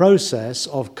that process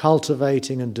of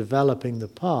cultivating and developing the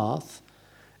path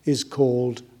is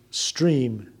called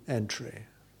stream entry.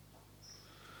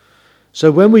 So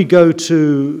when we go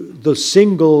to the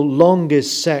single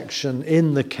longest section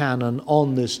in the canon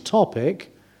on this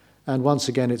topic, and once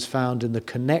again it's found in the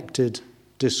Connected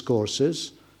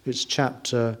Discourses, it's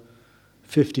chapter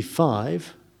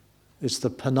 55, it's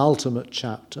the penultimate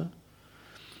chapter.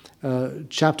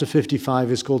 Chapter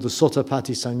 55 is called the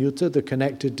Sottapatti Samyutta, the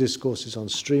Connected Discourses on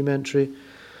Stream Entry.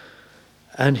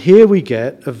 And here we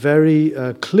get a very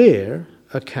clear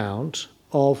account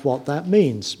of what that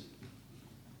means.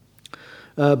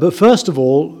 But first of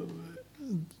all,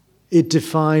 it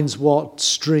defines what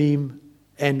stream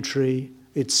entry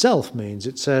itself means.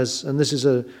 It says, and this is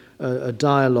a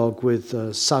dialogue with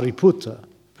Sariputta,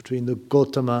 between the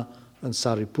Gautama and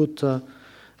Sariputta,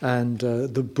 and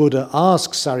the Buddha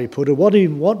asks Sariputta, what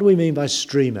do we mean by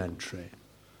stream entry?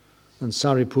 And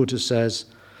Sariputta says,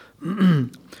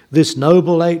 this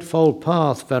noble eightfold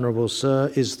path, Venerable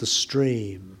Sir, is the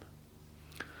stream.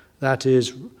 That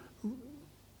is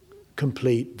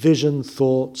complete vision,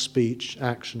 thought, speech,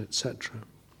 action, etc.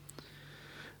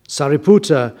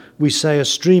 Sariputta, we say a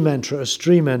stream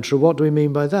enterer. What do we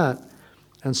mean by that?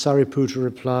 And Sariputta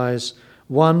replies,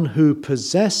 one who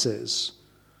possesses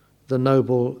the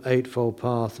noble eightfold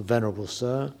path, Venerable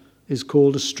Sir, is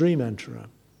called a stream enterer.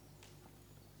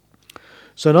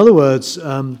 So in other words,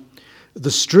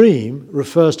 the stream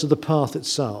refers to the path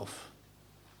itself,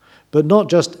 but not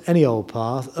just any old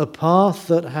path, a path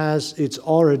that has its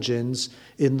origins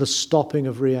in the stopping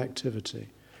of reactivity.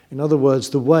 In other words,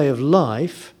 the way of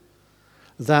life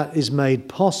that is made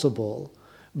possible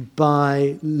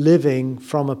by living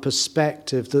from a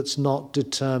perspective that's not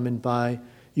determined by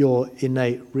your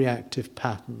innate reactive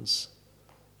patterns,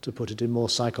 to put it in more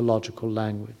psychological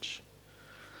language.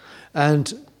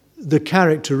 And the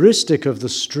characteristic of the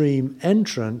stream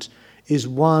entrant is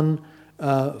one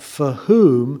for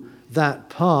whom that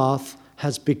path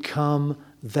has become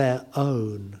their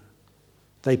own.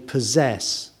 They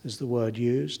possess, is the word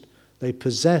used. They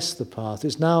possess the path.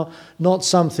 It's now not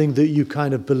something that you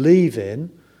kind of believe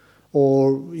in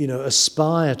or,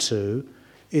 aspire to.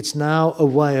 It's now a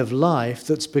way of life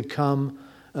that's become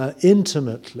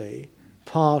intimately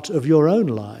part of your own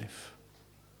life.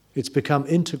 It's become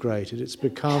integrated. It's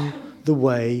become the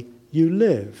way you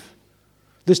live.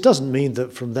 This doesn't mean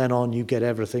that from then on you get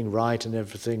everything right and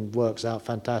everything works out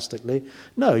fantastically.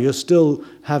 No, you're still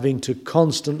having to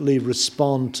constantly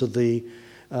respond to the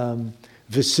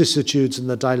vicissitudes and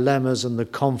the dilemmas and the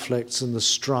conflicts and the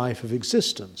strife of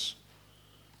existence.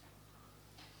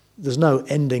 There's no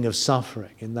ending of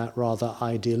suffering in that rather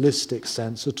idealistic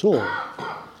sense at all.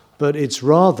 But it's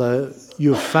rather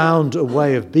you've found a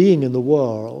way of being in the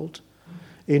world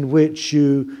in which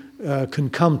you can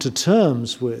come to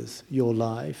terms with your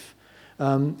life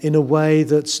in a way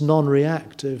that's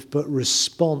non-reactive but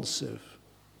responsive.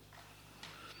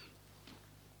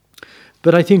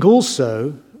 But I think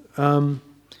also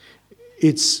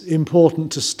it's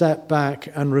important to step back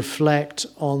and reflect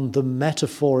on the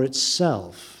metaphor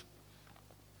itself.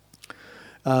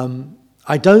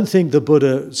 I don't think the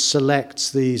Buddha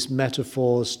selects these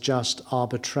metaphors just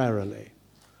arbitrarily.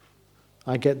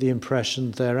 I get the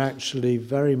impression they're actually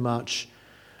very much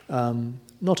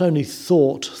not only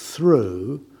thought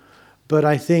through, but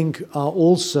I think are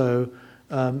also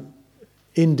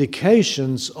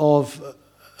indications of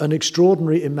an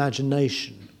extraordinary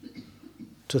imagination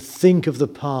to think of the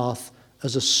path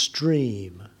as a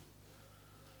stream.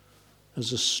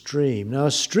 As a stream. Now,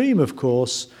 a stream, of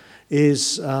course,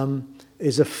 is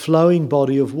a flowing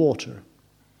body of water.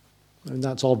 And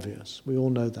that's obvious. We all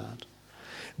know that.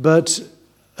 But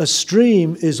a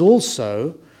stream is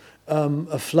also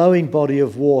a flowing body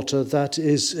of water that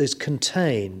is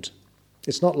contained.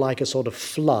 It's not like a sort of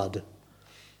flood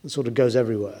that sort of goes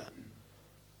everywhere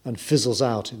and fizzles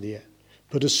out in the air.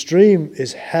 But a stream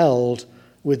is held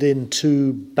within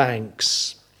two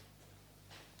banks.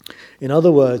 In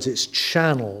other words, it's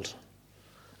channeled.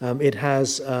 It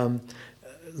has...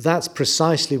 that's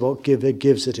precisely what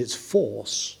gives it its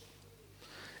force.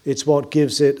 It's what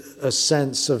gives it a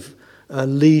sense of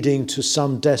leading to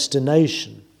some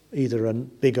destination, either a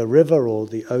bigger river or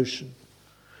the ocean.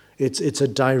 It's a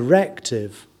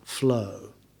directive flow.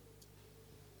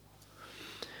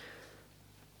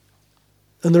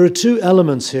 And there are two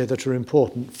elements here that are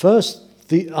important. First,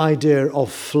 the idea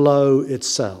of flow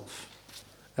itself.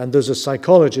 And there's a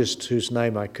psychologist whose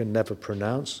name I can never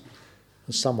pronounce.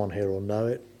 Someone here will know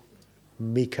it.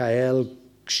 Michael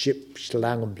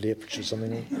Schip-Schlangenblitz or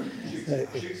something.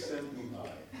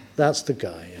 That's the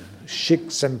guy, yeah.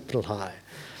 Schick-Semplhai.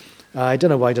 I don't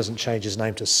know why he doesn't change his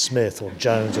name to Smith or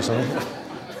Jones or something.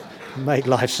 Make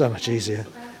life so much easier.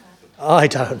 I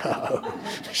don't know.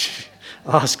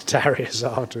 Ask Darius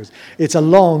afterwards. It's a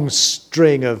long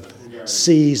string of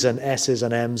C's and S's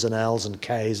and M's and L's and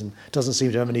K's and doesn't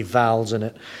seem to have any vowels in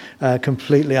it.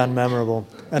 Completely unmemorable,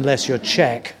 unless you're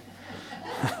Czech.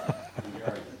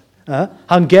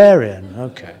 Hungarian,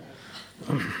 okay.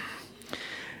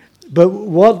 But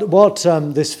what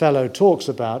this fellow talks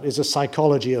about is a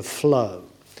psychology of flow.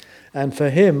 And for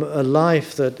him, a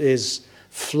life that is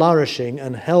flourishing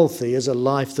and healthy is a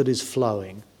life that is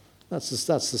flowing. That's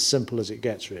as simple as it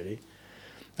gets, really.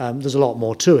 There's a lot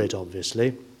more to it,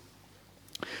 obviously.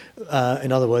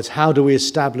 In other words, how do we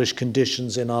establish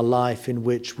conditions in our life in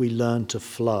which we learn to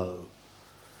flow?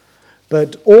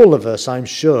 But all of us, I'm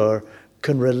sure,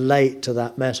 can relate to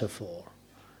that metaphor.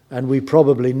 And we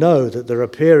probably know that there are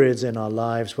periods in our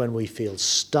lives when we feel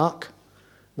stuck,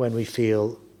 when we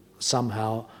feel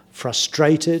somehow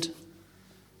frustrated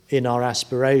in our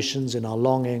aspirations, in our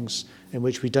longings, in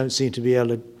which we don't seem to be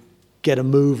able to get a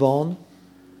move on.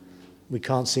 We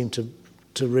can't seem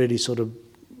to really sort of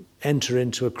enter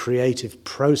into a creative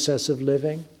process of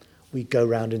living. We go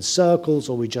round in circles,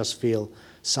 or we just feel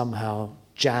somehow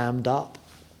jammed up.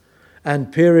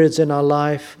 And periods in our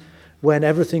life when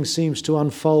everything seems to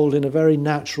unfold in a very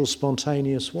natural,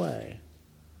 spontaneous way.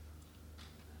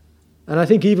 And I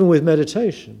think even with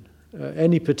meditation,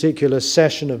 any particular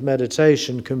session of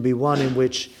meditation can be one in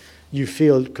which you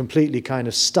feel completely kind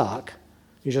of stuck.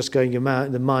 You're just going,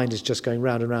 the mind is just going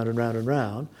round and round and round and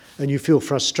round, and you feel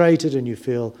frustrated and you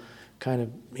feel kind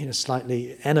of,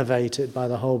 slightly enervated by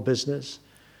the whole business.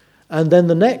 And then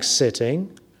the next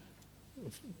sitting,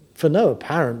 for no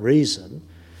apparent reason,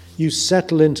 you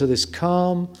settle into this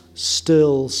calm,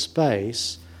 still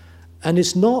space, and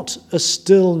it's not a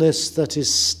stillness that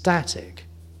is static.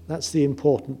 That's the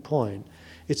important point.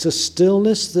 It's a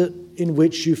stillness in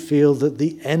which you feel that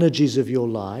the energies of your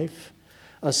life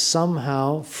are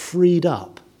somehow freed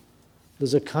up.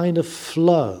 There's a kind of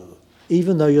flow,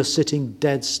 even though you're sitting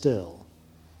dead still.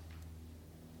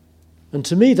 And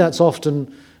to me, that's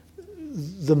often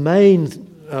the main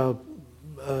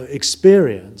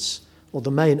experience, or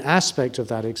the main aspect of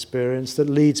that experience that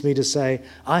leads me to say,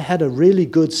 I had a really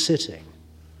good sitting.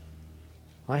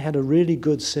 I had a really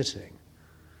good sitting.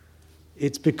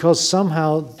 It's because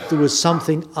somehow there was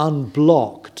something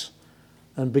unblocked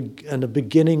and a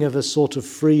beginning of a sort of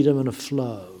freedom and a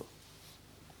flow.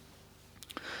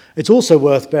 It's also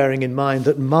worth bearing in mind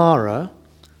that Mara,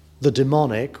 the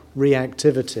demonic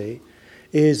reactivity,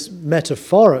 is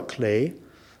metaphorically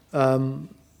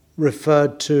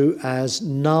referred to as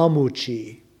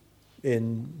Namuchi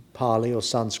in Pali or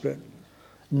Sanskrit.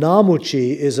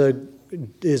 Namuchi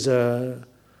is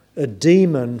a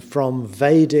demon from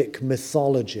Vedic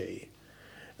mythology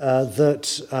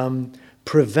that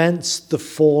prevents the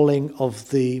falling of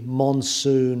the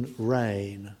monsoon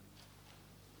rain.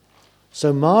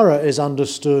 So Mara is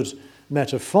understood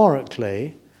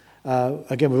metaphorically.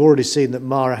 Again, we've already seen that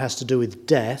Mara has to do with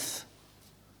death,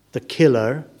 the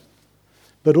killer,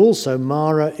 but also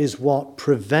Mara is what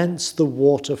prevents the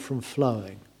water from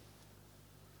flowing.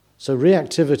 So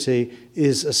reactivity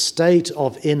is a state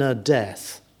of inner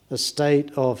death, a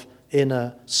state of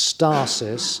inner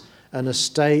stasis, and a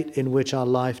state in which our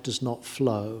life does not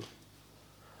flow.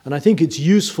 And I think it's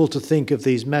useful to think of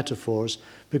these metaphors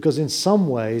because in some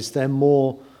ways they're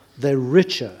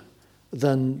richer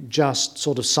than just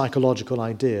sort of psychological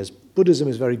ideas. Buddhism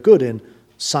is very good in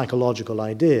psychological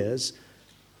ideas,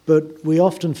 but we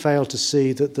often fail to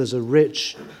see that there's a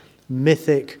rich,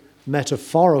 mythic,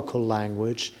 metaphorical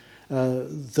language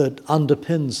that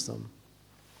underpins them.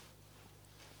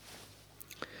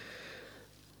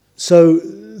 So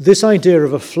this idea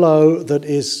of a flow that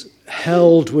is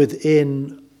held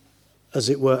within, as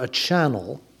it were, a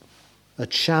channel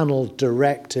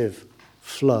directive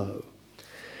flow,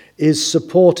 is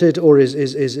supported or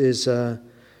is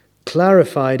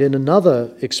clarified in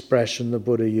another expression the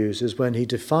Buddha uses when he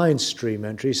defines stream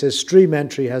entry. He says stream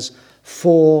entry has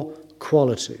 4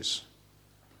 qualities.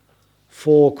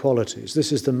 4 qualities.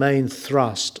 This is the main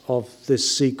thrust of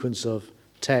this sequence of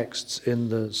texts in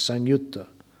the Samyutta.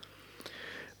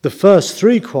 The first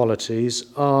 3 qualities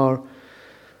are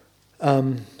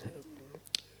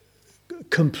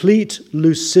complete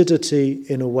lucidity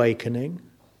in awakening,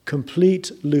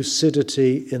 complete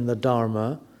lucidity in the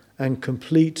Dharma, and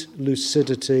complete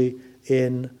lucidity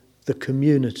in the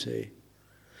community.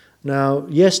 Now,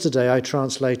 yesterday I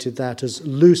translated that as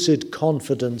lucid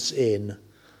confidence in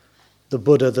the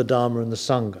Buddha, the Dharma, and the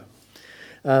Sangha.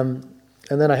 And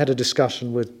then I had a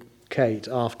discussion with Kate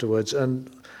afterwards, and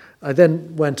I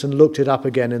then went and looked it up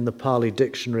again in the Pali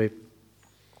dictionary.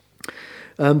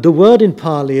 The word in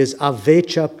Pali is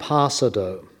avecha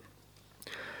pasado.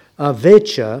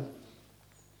 Avecha,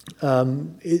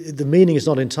 the meaning is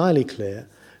not entirely clear,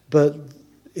 but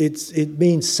it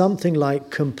means something like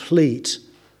complete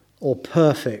or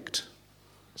perfect,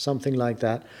 something like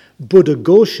that.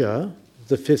 Buddhaghosa,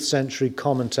 the 5th century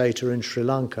commentator in Sri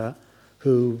Lanka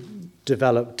who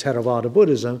developed Theravada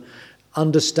Buddhism,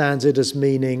 understands it as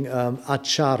meaning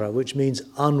achara, which means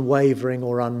unwavering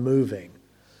or unmoving.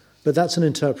 But that's an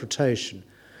interpretation.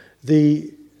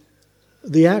 The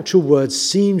actual word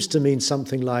seems to mean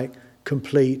something like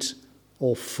complete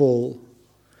or full.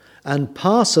 And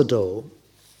pasado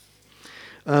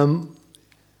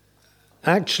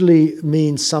actually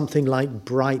means something like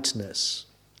brightness.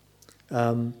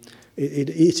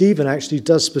 It even actually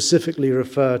does specifically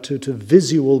refer to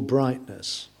visual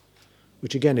brightness,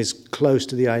 which again is close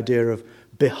to the idea of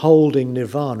beholding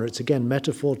nirvana. It's again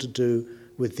metaphor to do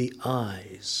with the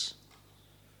eyes.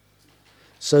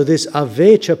 So this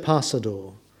avecha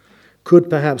pasado could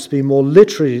perhaps be more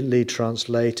literally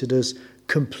translated as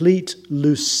complete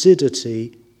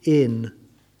lucidity in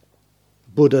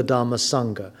Buddha Dhamma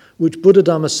Sangha, which Buddha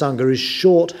Dhamma Sangha is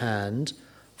shorthand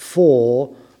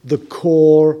for the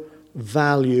core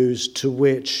values to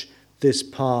which this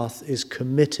path is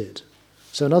committed.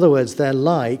 So in other words, they're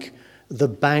like the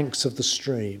banks of the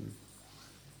stream.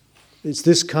 It's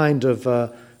this kind of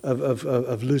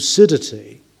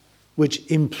lucidity which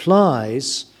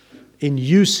implies in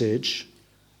usage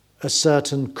a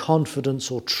certain confidence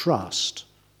or trust.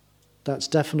 That's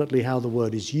definitely how the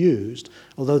word is used,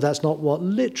 although that's not what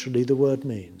literally the word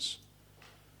means.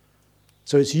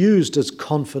 So it's used as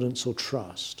confidence or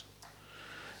trust.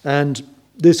 And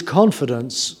this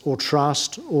confidence or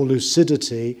trust or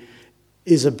lucidity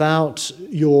is about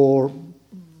your,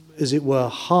 as it were,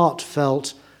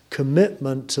 heartfelt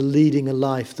commitment to leading a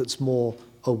life that's more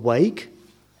awake,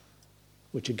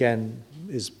 which again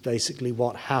is basically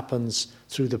what happens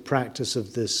through the practice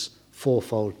of this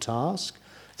fourfold task.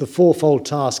 The fourfold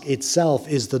task itself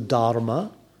is the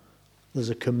Dharma. There's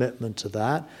a commitment to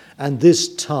that. And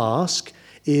this task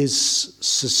is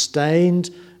sustained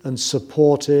and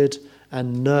supported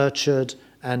and nurtured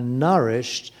and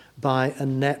nourished by a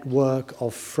network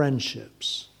of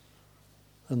friendships.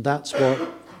 And that's what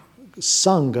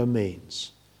Sangha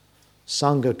means.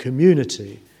 Sangha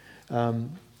community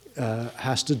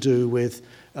has to do with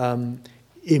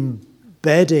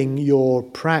embedding your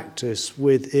practice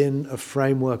within a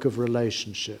framework of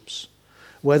relationships.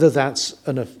 Whether that's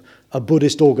a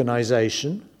Buddhist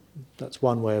organization, that's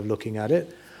one way of looking at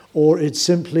it, or it's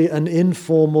simply an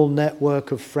informal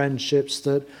network of friendships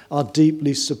that are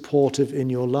deeply supportive in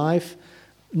your life,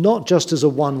 not just as a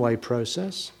one-way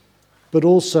process, but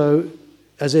also,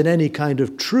 as in any kind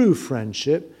of true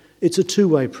friendship, it's a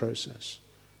two-way process.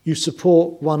 You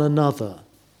support one another.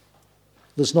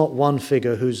 There's not one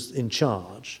figure who's in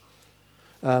charge,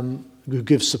 who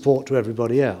gives support to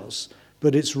everybody else,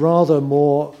 but it's rather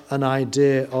more an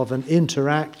idea of an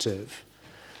interactive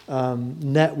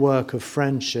network of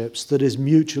friendships that is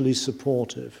mutually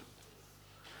supportive.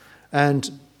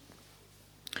 And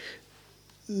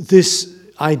this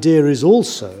idea is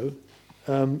also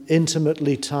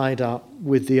intimately tied up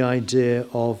with the idea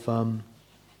of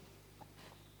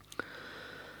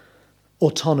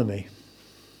autonomy.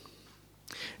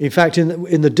 In fact,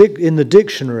 in the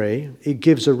dictionary, it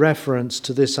gives a reference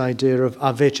to this idea of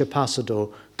avecha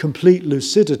pasado. Complete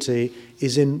lucidity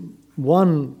is in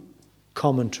one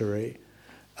commentary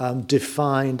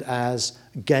defined as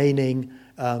gaining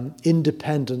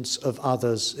independence of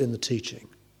others in the teaching.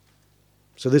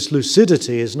 So this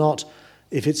lucidity is not,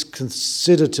 if it's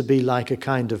considered to be like a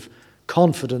kind of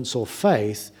confidence or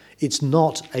faith, it's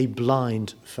not a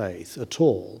blind faith at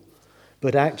all.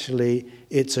 But actually,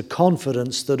 it's a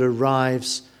confidence that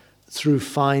arrives through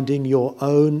finding your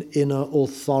own inner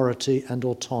authority and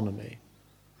autonomy.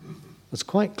 That's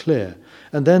quite clear.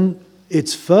 And then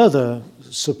it's further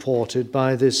supported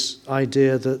by this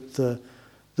idea that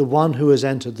the one who has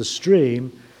entered the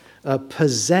stream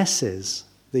possesses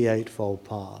the Eightfold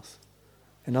Path.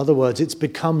 In other words, it's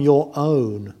become your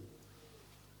own.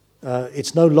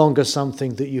 It's no longer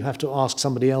something that you have to ask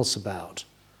somebody else about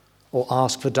or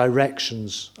ask for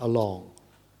directions along.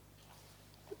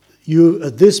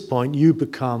 At this point, you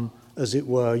become, as it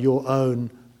were, your own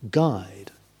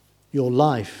guide. Your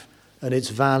life and its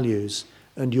values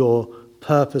and your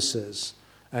purposes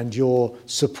and your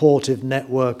supportive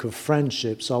network of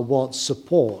friendships are what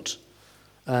support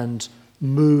and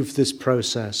move this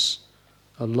process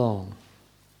along.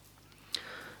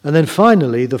 And then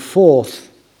finally, the fourth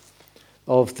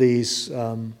of these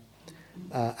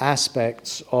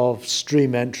aspects of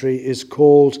stream entry is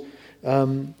called,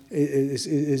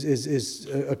 is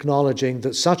acknowledging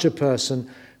that such a person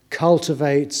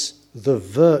cultivates the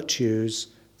virtues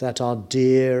that are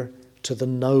dear to the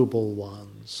noble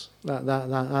ones.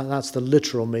 That's the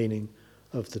literal meaning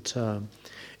of the term.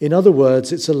 In other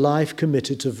words, it's a life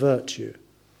committed to virtue,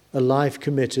 a life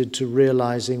committed to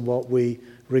realizing what we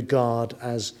regard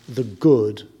as the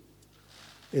good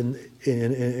in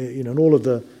all of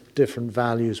the different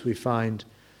values we find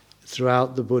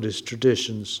throughout the Buddhist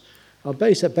traditions are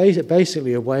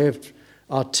basically a way of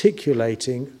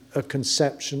articulating a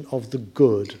conception of the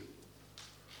good,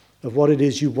 of what it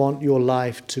is you want your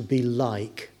life to be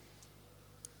like.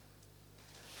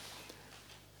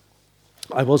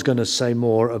 I was going to say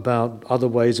more about other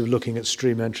ways of looking at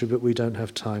stream entry, but we don't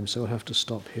have time, so we'll have to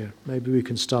stop here. Maybe we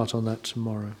can start on that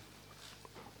tomorrow.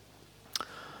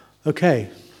 Okay.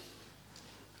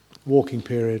 Walking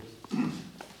period.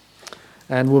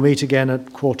 And we'll meet again at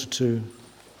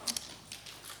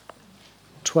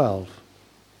 11:45.